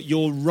do that.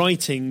 You're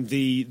writing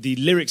the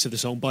lyrics of the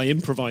song by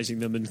improvising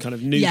them and kind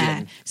of noodling.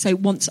 Yeah. So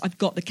once I've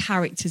got the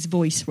character's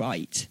voice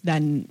right,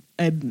 then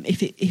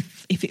if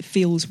it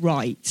feels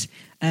right,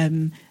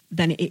 then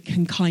it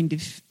can kind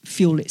of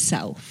fuel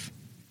itself.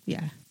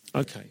 Yeah.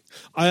 Okay.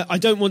 I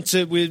don't want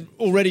to... We're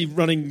already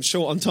running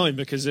short on time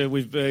because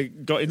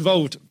we've got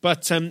involved.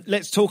 But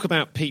let's talk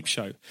about Peep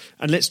Show.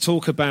 And let's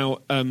talk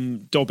about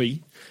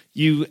Dobby.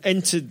 You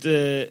entered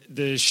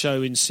the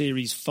show in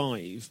Series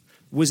 5.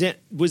 Was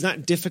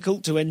that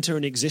difficult to enter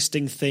an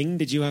existing thing?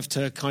 Did you have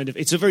to kind of...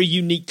 It's a very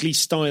uniquely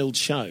styled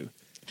show.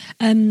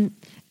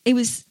 It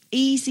was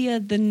easier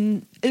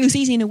in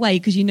a way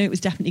because you know it was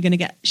definitely going to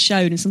get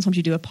shown, and sometimes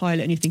you do a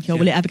pilot and you're thinking,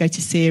 will it ever go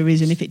to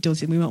series, and if it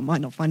does, we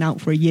might not find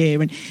out for a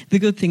year. And the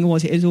good thing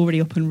was it was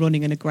already up and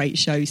running and a great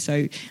show,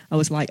 so I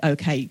was like,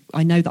 okay,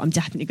 I know that I'm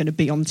definitely going to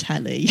be on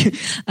telly.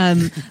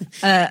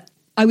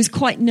 I was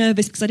quite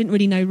nervous because I didn't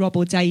really know Rob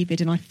or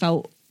David, and I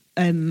felt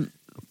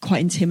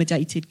quite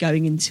intimidated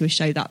going into a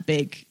show that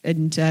big,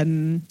 and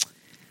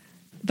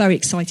very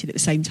excited at the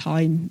same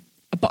time.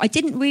 But I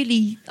didn't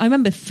really... I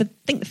remember, I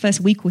think the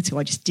first week or two,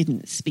 I just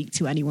didn't speak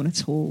to anyone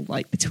at all.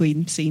 Like,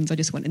 between scenes, I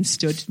just went and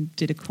stood and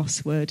did a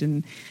crossword,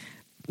 and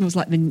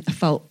I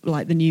felt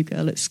like the new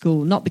girl at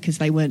school. Not because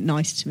they weren't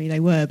nice to me, they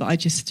were, but I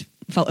just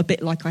felt a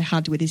bit like I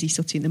had with Izzy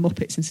Suttie and the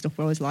Muppets and stuff,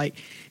 where I was like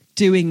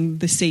doing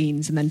the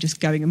scenes and then just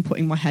going and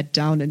putting my head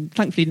down, and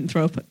thankfully didn't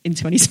throw up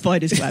into any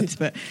spiders' webs.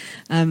 But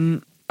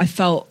I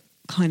felt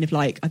kind of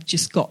like I've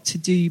just got to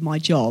do my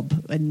job,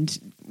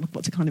 and I've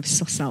got to kind of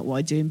suss out what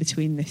I do in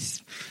between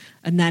this.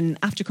 And then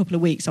after a couple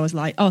of weeks, I was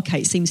like, okay,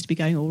 it seems to be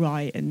going all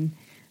right. And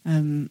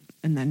then,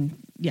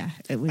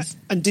 it was...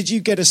 And did you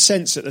get a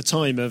sense at the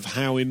time of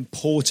how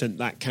important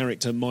that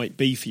character might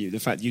be for you? The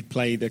fact you'd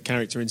play the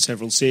character in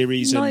several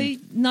series? No,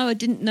 I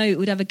didn't know it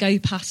would ever go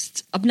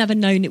past... I've never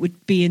known it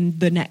would be in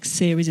the next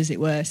series, as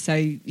it were. So,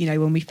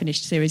 when we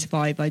finished Series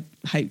 5, I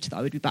hoped that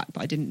I would be back,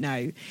 but I didn't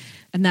know.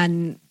 And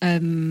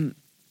then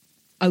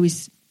I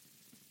was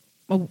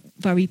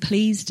very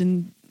pleased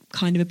and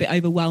kind of a bit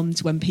overwhelmed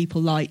when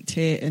people liked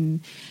it, and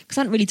because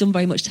I hadn't really done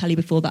very much telly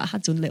before that. I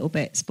had done little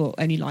bits, but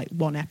only like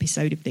one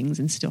episode of things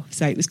and stuff,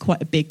 so it was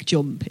quite a big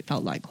jump. It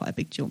felt like quite a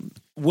big jump.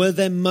 Were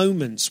there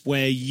moments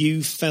where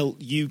you felt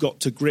you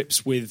got to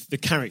grips with the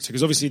character?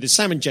 Because obviously the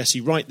Sam and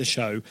Jesse write the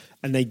show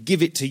and they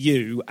give it to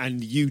you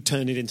and you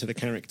turn it into the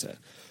character.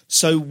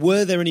 So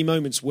were there any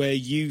moments where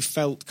you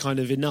felt kind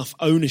of enough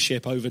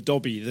ownership over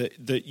Dobby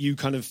that you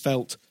kind of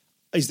felt,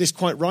 is this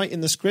quite right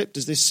in the script?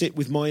 Does this sit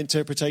with my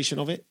interpretation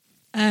of it?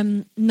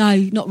 No,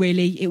 not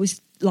really. It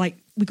was like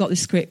we got the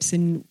scripts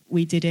and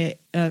we did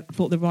it. I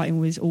thought the writing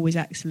was always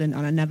excellent,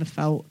 and I never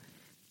felt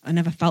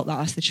that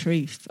that's the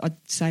truth. I'd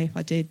say if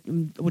I did,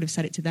 I would have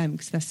said it to them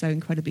because they're so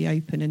incredibly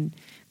open, and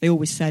they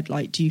always said,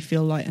 like, do you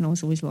feel like... And I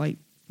was always like,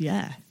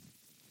 yeah.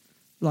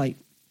 Like,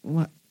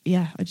 what?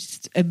 Yeah, I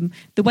just...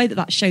 the way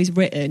that show's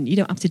written, you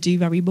don't have to do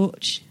very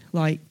much.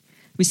 Like,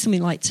 with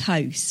something like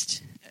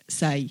Toast,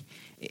 say...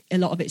 A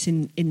lot of it's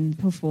in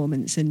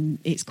performance, and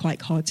it's quite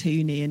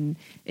cartoony, and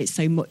it's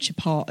so much a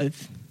part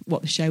of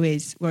what the show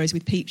is. Whereas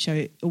with Peep Show,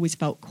 it always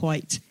felt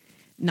quite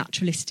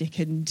naturalistic,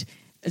 and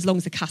as long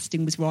as the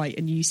casting was right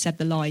and you said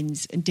the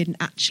lines and didn't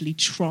actually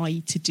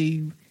try to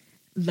do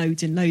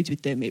loads and loads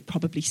with them, it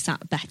probably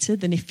sat better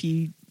than if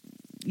you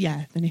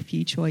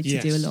tried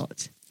to do a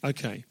lot.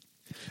 Okay.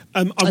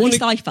 At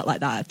least I felt like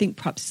that. I think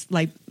perhaps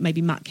like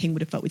maybe Matt King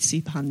would have felt with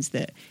Superhands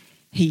that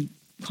he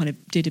kind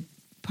of did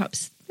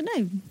perhaps...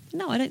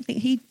 No, I don't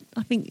think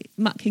I think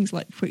Matt King's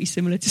like pretty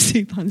similar to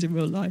Superhands in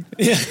real life.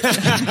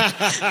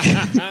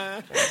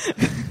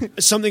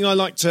 Something I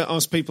like to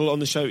ask people on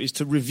the show is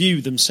to review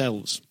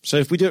themselves. So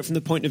if we do it from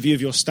the point of view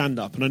of your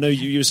stand-up, and I know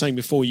you were saying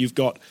before you've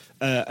got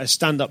a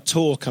stand-up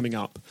tour coming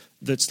up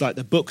that's like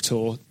the book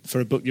tour for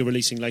a book you're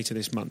releasing later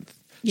this month.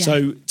 Yeah.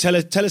 So tell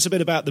us a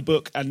bit about the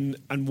book and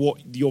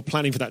what you're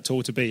planning for that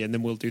tour to be, and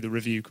then we'll do the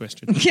review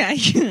question.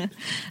 Okay.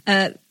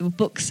 The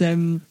book's...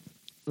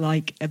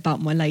 like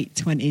about my late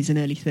 20s and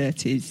early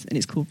 30s, and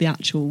it's called The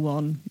Actual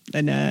One,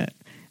 and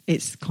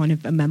it's kind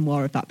of a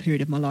memoir of that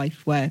period of my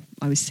life where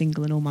I was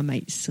single and all my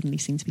mates suddenly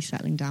seemed to be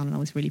settling down, and I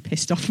was really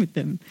pissed off with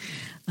them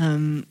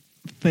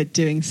for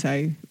doing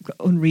so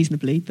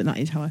unreasonably, but that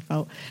is how I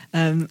felt.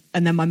 And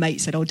then my mate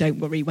said, don't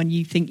worry, when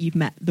you think you've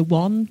met the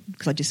one,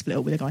 because I just split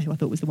up with a guy who I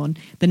thought was the one,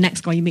 the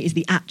next guy you meet is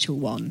the actual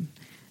one.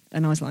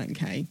 And I was like,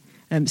 okay.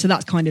 So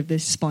that's kind of the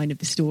spine of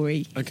the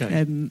story.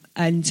 Okay.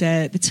 And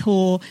the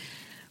tour,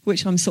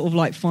 which I'm sort of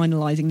like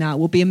finalising now,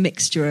 will be a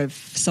mixture of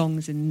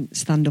songs and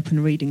stand-up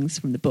and readings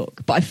from the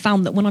book. But I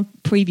found that when I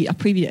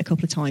previewed it a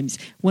couple of times,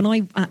 when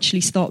I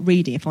actually start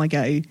reading, if I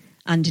go,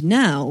 And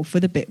now for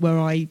the bit where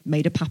I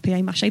made a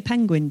papier-mâché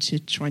penguin to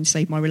try and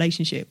save my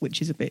relationship,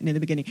 which is a bit near the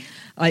beginning,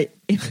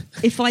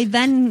 if I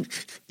then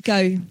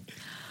go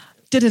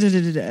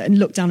and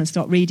look down and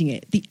start reading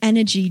it, the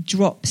energy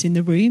drops in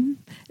the room.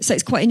 So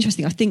it's quite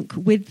interesting. I think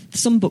with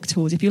some book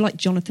tours, if you're like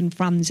Jonathan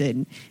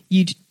Franzen,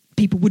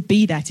 people would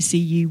be there to see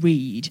you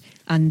read,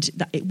 and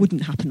that it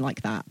wouldn't happen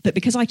like that. But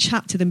because I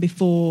chat to them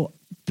before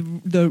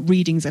the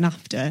readings and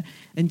after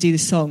and do the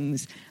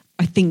songs,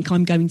 I think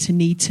I'm going to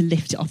need to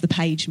lift it off the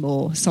page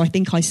more. So I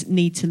think I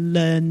need to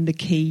learn the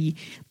key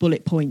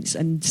bullet points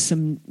and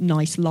some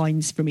nice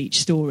lines from each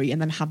story,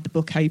 and then have the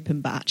book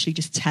open, but actually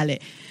just tell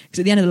it. Because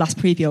at the end of the last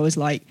preview, I was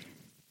like,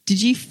 did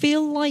you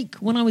feel like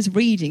when I was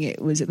reading it,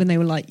 was it when they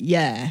were like,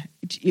 yeah,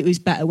 it was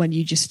better when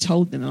you just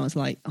told them? And I was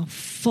like, oh,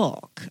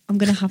 fuck, I'm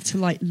going to have to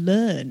like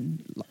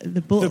learn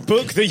the book. The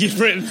book that you've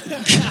written.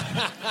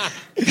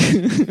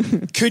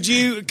 Could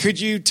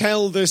you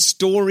tell the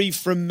story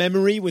from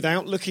memory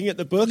without looking at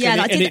the book?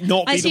 Yeah, and it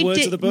not be the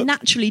words of the book?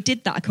 Naturally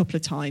did that a couple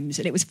of times,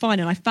 and it was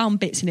fine. And I found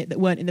bits in it that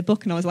weren't in the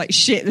book, and I was like,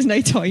 shit, there's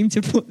no time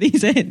to put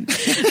these in.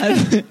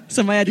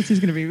 So my editor's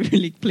going to be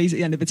really pleased at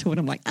the end of the tour, and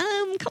I'm like,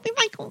 can't we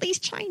make all these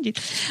changes?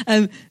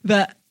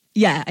 But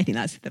yeah, I think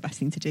that's the best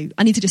thing to do.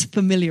 I need to just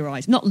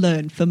familiarise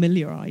myself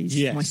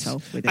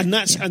with it.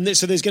 And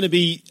so there's going to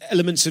be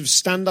elements of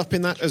stand-up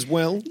in that as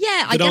well?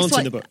 Yeah, I guess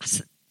in the book.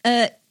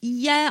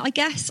 Yeah, I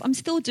guess I'm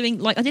still doing,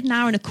 like, I did an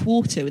hour and a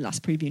quarter with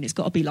last preview, and it's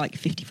got to be like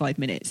 55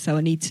 minutes. So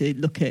I need to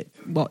look at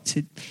they're going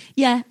to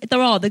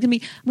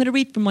be, I'm going to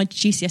read from my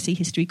GCSE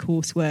history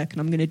coursework,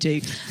 and I'm going to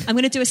do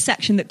a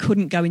section that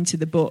couldn't go into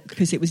the book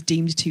because it was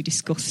deemed too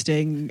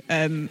disgusting.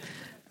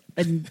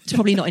 And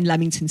probably not in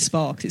Leamington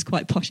Spa, because it's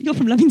quite posh. You're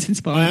from Leamington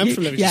Spa. I am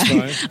from Leamington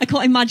Spa. I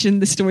can't imagine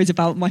the stories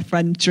about my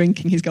friend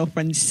drinking his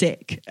girlfriend's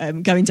sick,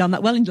 going down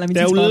that well in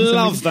Leamington Spa. They'll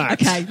love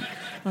that. Okay,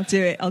 I'll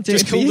do it.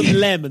 Just call them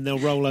Lem and they'll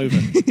roll over.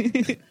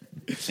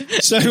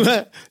 So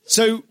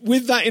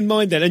with that in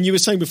mind then, and you were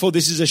saying before,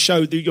 this is a show,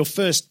 your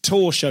first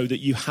tour show that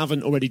you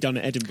haven't already done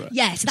at Edinburgh.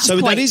 Yes, that's so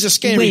quite that is a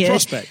scary weird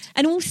prospect.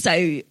 And also,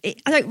 I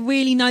don't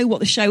really know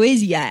what the show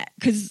is yet,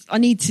 because I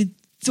need to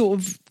sort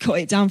of cut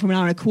it down from an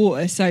hour and a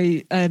quarter. So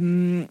I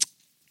know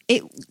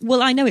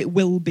it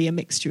will be a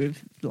mixture of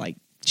like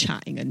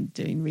chatting and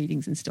doing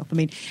readings and stuff. I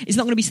mean, it's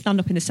not going to be stand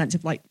up in the sense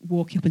of like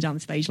walking up and down the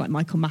stage like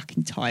Michael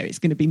McIntyre. It's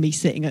going to be me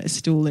sitting at a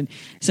stool, and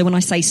so when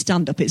I say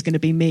stand up, it's going to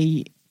be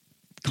me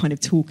kind of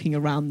talking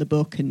around the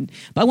book,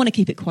 but I want to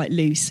keep it quite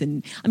loose.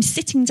 And I'm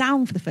sitting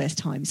down for the first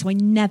time, so I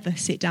never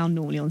sit down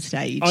normally on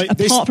stage,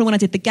 apart from when I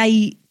did the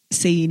gay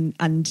scene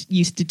and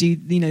used to do,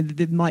 the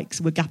mics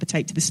were gaffer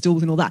taped to the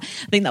stools and all that.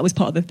 I think that was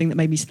part of the thing that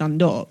made me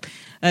stand up.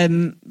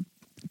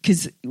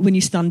 Because when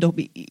you stand up,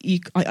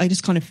 I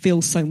just kind of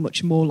feel so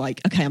much more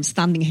like, okay, I'm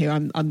standing here,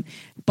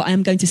 but I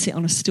am going to sit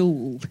on a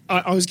stool.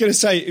 I was going to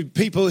say,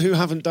 people who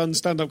haven't done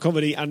stand-up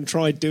comedy and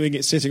tried doing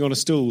it sitting on a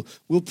stool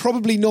will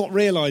probably not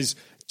realise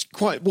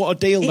quite what a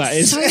deal that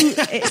is.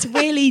 It's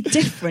really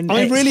different.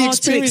 I really hard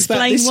experienced to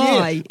explain that this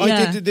why. year.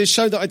 I did the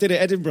show that I did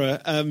at Edinburgh,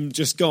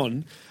 just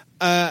gone.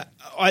 There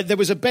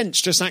was a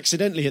bench just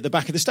accidentally at the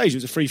back of the stage. It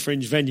was a free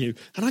fringe venue,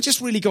 and I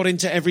just really got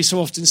into every so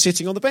often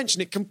sitting on the bench,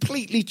 and it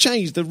completely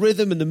changed the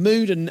rhythm and the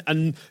mood, and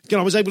I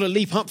was able to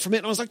leap up from it,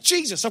 and I was like,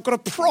 Jesus, I've got a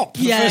prop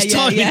for the first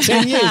time in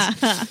 10 years.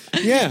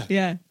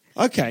 Yeah.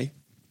 Okay.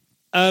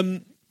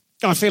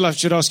 I feel I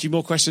should ask you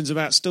more questions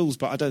about stools,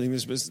 but I don't think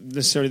this was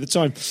necessarily the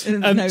time.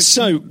 No.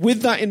 So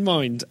with that in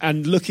mind,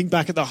 and looking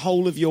back at the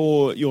whole of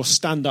your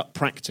stand-up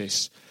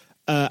practice,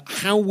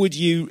 how would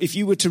you, if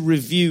you were to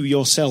review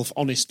yourself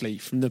honestly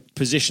from the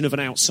position of an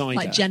outsider?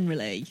 Like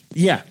generally?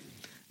 Yeah.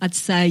 I'd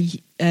say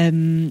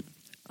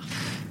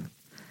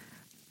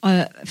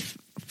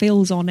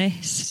feels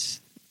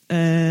honest.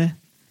 God.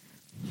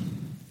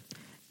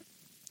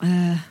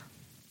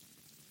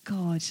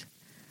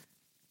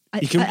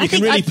 You can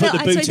really put the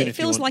boot in. It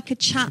feels like a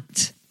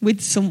chat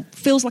with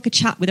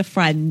a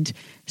friend.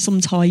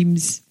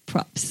 Sometimes,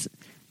 perhaps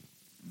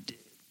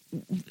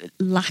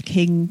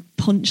lacking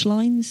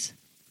punchlines,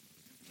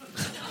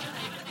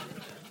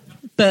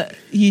 but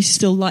you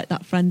still like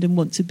that friend and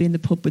want to be in the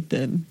pub with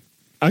them.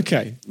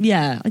 Okay.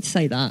 Yeah, I'd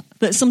say that.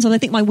 But sometimes I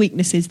think my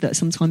weakness is that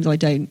sometimes I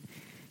don't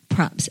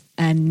perhaps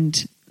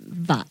end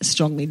that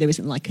strongly. There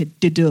isn't like a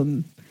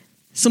dum.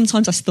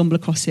 Sometimes I stumble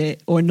across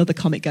it, or another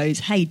comic goes,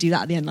 "Hey, do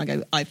that at the end." And I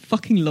go, "I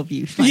fucking love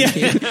you, thank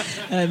you."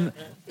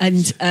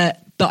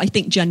 But I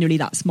think generally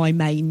that's my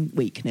main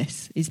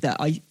weakness, is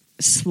that I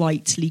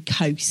slightly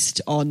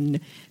coast on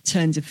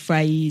turns of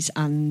phrase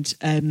and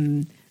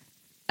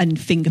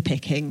finger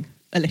picking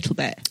a little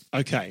bit.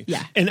 Okay.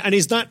 Yeah. And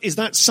is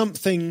that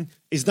something?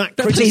 Is that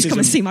but criticism? Please come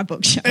and see my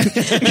book show.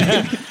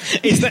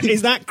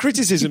 Is that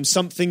criticism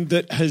something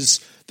that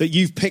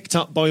you've picked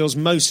up by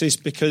osmosis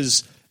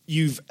because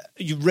you've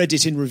read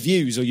it in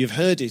reviews or you've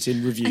heard it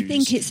in reviews? I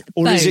think it's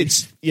or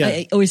both.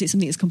 Or is it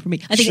something that's come from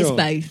me? I think it's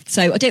both.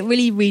 So I don't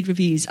really read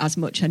reviews as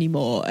much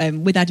anymore.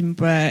 With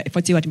Edinburgh, if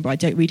I do Edinburgh, I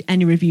don't read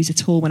any reviews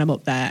at all when I'm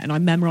up there, and I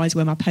memorise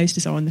where my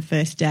posters are on the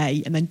first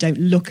day and then don't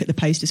look at the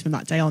posters from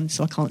that day on,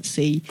 so I can't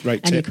see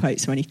any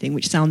quotes or anything,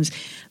 which sounds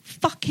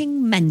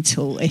fucking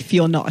mental if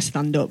you're not a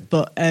stand-up,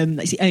 but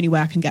that's the only way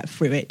I can get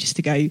through it, just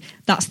to go,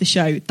 that's the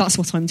show, that's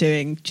what I'm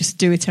doing, just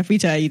do it every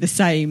day the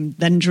same,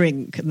 then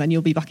drink, and then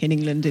you'll be back in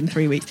England in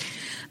 3 weeks.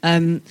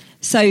 Then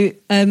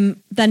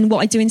what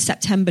I do in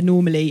September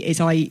normally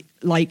is I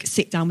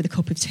sit down with a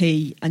cup of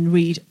tea and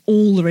read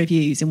all the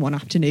reviews in one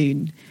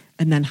afternoon,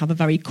 and then have a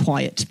very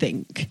quiet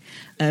think.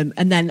 And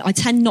then I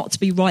tend not to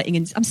be writing,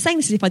 and I'm saying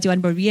this as if I do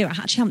Edinburgh every year. I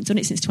actually haven't done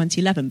it since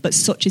 2011, but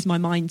such is my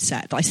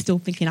mindset that I still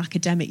think in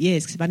academic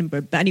years because of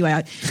Edinburgh. But anyway,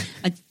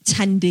 I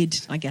tended,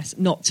 I guess,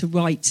 not to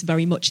write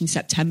very much in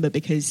September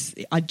because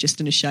I'd just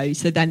done a show.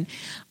 So then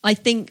I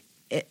think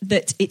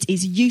that it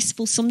is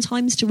useful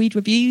sometimes to read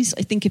reviews.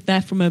 I think if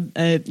they're from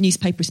a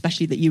newspaper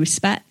especially that you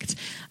respect,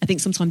 I think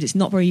sometimes it's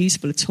not very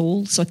useful at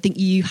all. So I think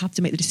you have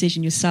to make the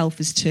decision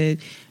yourself as to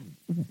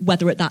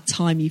whether at that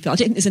time you feel. I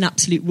don't think there's an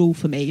absolute rule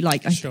for me. I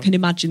can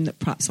imagine that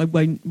perhaps I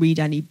won't read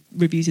any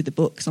reviews of the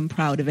book because I'm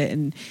proud of it,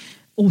 and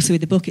also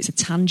with the book it's a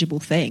tangible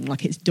thing.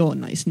 It's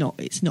done. It's not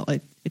a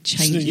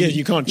change. Yeah,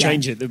 you can't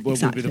change it. What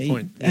exactly. would be the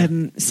point? Yeah.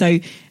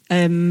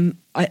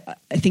 I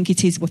think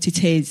it is what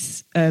it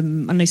is. I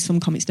know some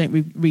comments don't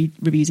read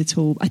reviews at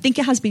all. I think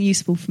it has been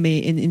useful for me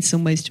in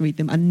some ways to read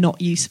them, and not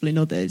useful in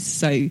others.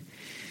 So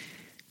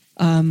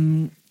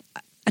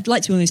I'd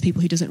like to be one of those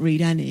people who doesn't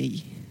read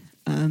any.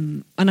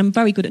 And I'm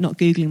very good at not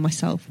Googling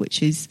myself,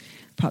 which is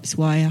perhaps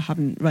why I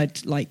haven't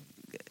read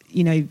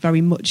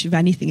very much of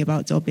anything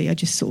about Dobby. I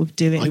just sort of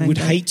do it. I would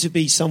hate to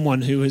be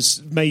someone who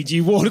has made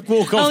you walk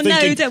off. Oh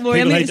no, don't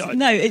worry.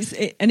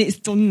 It's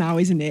done now,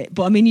 isn't it?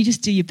 But I mean, you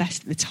just do your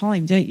best at the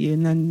time, don't you?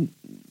 And then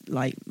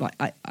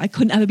I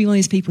couldn't ever be one of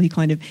those people who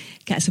kind of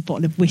gets a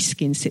bottle of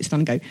whiskey and sits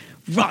down and go,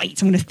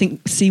 right, I'm going to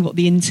see what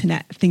the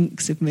internet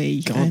thinks of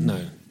me. God,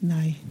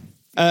 no.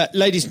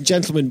 Ladies and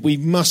gentlemen, we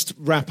must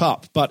wrap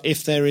up, but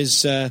if there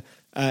is,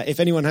 if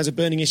anyone has a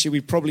burning issue, we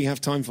probably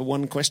have time for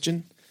one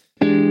question.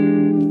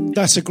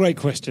 That's a great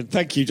question.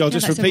 Thank you. I'll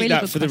just repeat really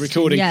that for the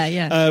recording.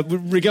 Yeah.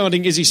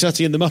 Regarding Izzy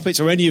Suttie and the Muppets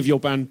or any of your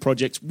band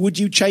projects, would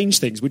you change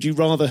things? Would you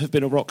rather have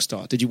been a rock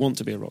star? Did you want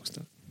to be a rock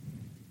star?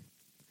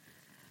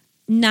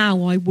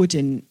 Now I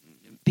wouldn't,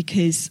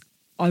 because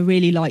I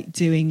really like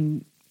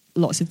doing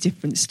lots of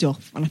different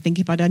stuff. And I think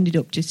if I'd ended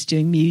up just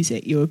doing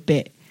music, you're a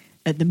bit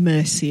at the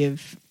mercy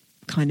of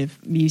kind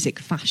of music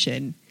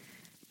fashion.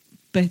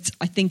 But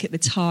I think at the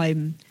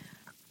time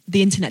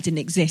the internet didn't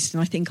exist,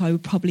 and I think I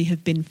would probably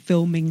have been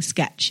filming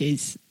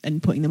sketches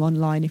and putting them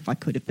online if I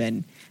could have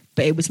been.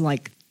 But it was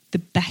like the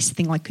best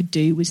thing I could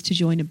do was to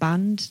join a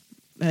band,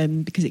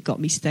 because it got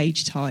me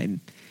stage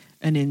time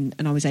and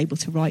I was able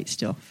to write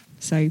stuff.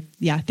 So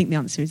yeah, I think the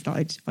answer is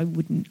that I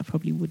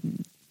probably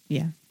wouldn't.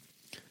 Yeah.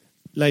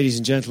 Ladies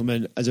and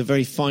gentlemen, as a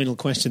very final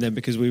question then,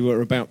 because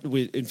we're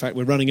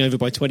running over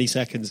by 20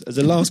 seconds. As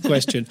a last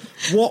question,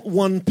 what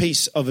one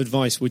piece of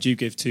advice would you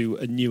give to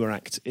a newer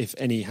act, if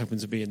any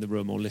happens to be in the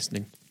room or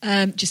listening?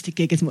 Just to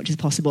gig as much as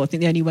possible. I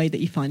think the only way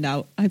that you find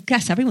out, I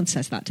guess everyone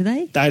says that, do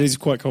they? That is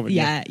quite common.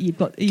 Yeah. You've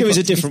got give us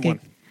a different one.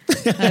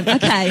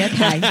 Okay.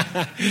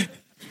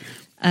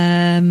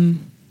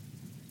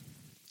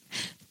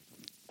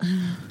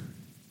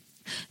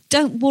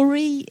 Don't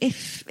worry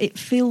if it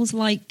feels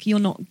like you're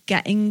not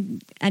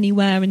getting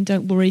anywhere, and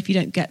don't worry if you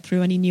don't get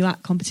through any new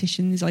act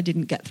competitions. I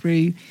didn't get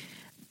through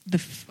the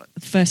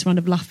first round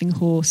of Laughing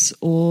Horse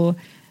or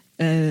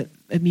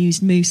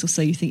Amused Moose or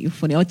So You Think You're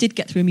Funny. I did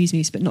get through Amused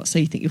Moose, but not So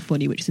You Think You're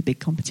Funny, which is a big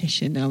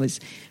competition. I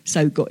was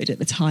so gutted at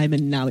the time,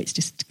 and now it's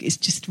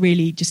just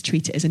really just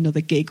treat it as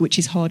another gig, which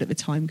is hard at the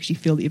time because you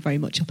feel that you're very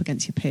much up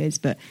against your peers.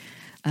 But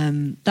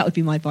that would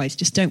be my advice.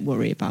 Just don't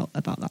worry about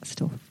that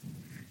stuff.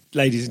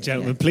 Ladies and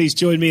gentlemen, please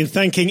join me in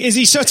thanking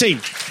Izzy Suttie.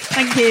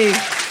 Thank you.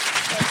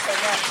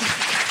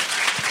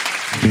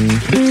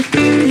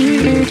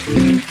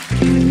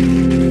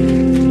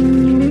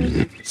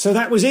 So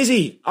that was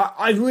Izzy.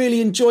 I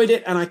really enjoyed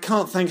it, and I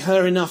can't thank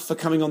her enough for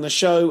coming on the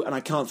show, and I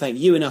can't thank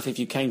you enough if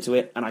you came to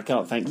it, and I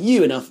can't thank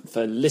you enough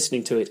for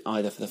listening to it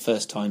either for the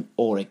first time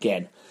or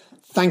again.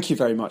 Thank you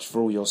very much for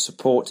all your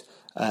support.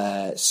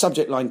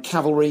 Subject line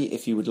Cavalry,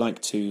 if you would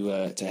like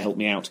to help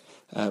me out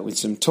with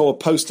some tour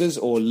posters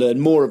or learn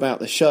more about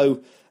the show.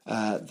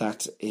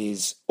 That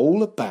is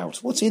all about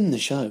what's in the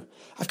show.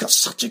 I've got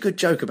such a good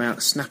joke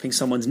about snapping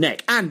someone's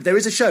neck, and there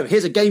is a show.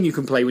 Here's a game you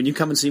can play when you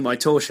come and see my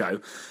tour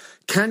show.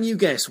 Can you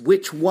guess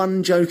which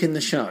one joke in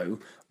the show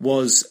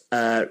was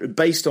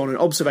based on an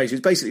observation?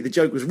 Basically, the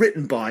joke was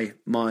written by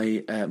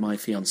my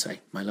fiancée,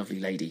 my lovely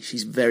lady.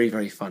 She's very,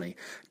 very funny.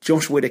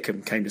 Josh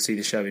Widdicombe came to see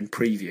the show in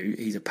preview.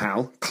 He's a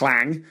pal.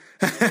 Clang.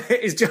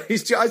 I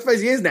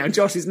suppose he is now.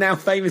 Josh is now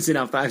famous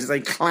enough that I have to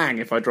say Clang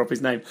if I drop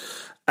his name.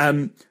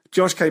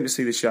 Josh came to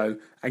see the show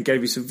and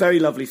gave me some very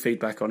lovely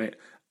feedback on it.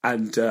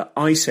 And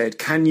I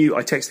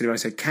texted him, I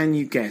said, can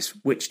you guess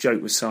which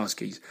joke was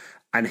Sarski's?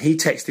 And he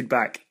texted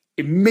back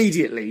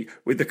immediately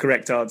with the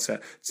correct answer.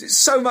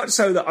 So much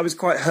so that I was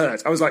quite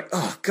hurt. I was like,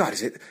 oh, God,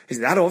 is it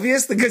that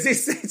obvious? Because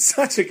it's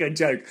such a good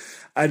joke.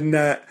 And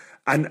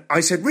I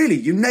said, really,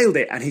 you nailed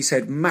it. And he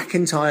said,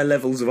 McIntyre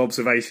levels of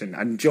observation.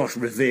 And Josh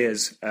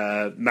reveres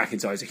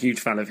McIntyre. He's a huge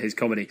fan of his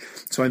comedy.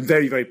 So I'm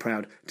very, very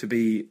proud to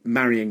be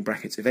marrying,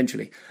 brackets,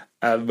 eventually,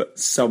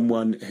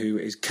 someone who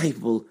is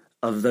capable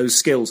of those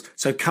skills.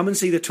 So come and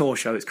see the tour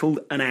show. It's called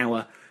An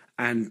Hour.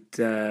 And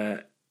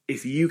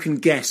if you can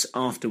guess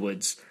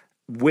afterwards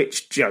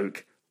which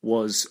joke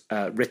was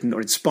written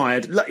or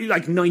inspired,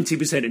 like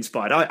 90%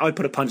 inspired. I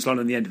put a punchline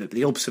on the end of it, but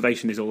the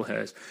observation is all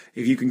hers.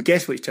 If you can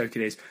guess which joke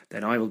it is,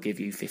 then I will give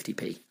you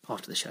 50p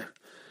after the show.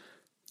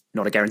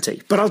 Not a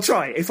guarantee, but I'll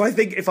try. If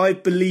I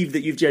believe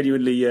that you've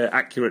genuinely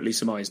accurately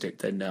surmised it,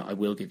 then I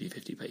will give you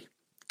 50p.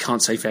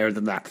 Can't say fairer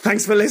than that.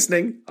 Thanks for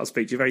listening. I'll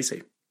speak to you very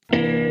soon.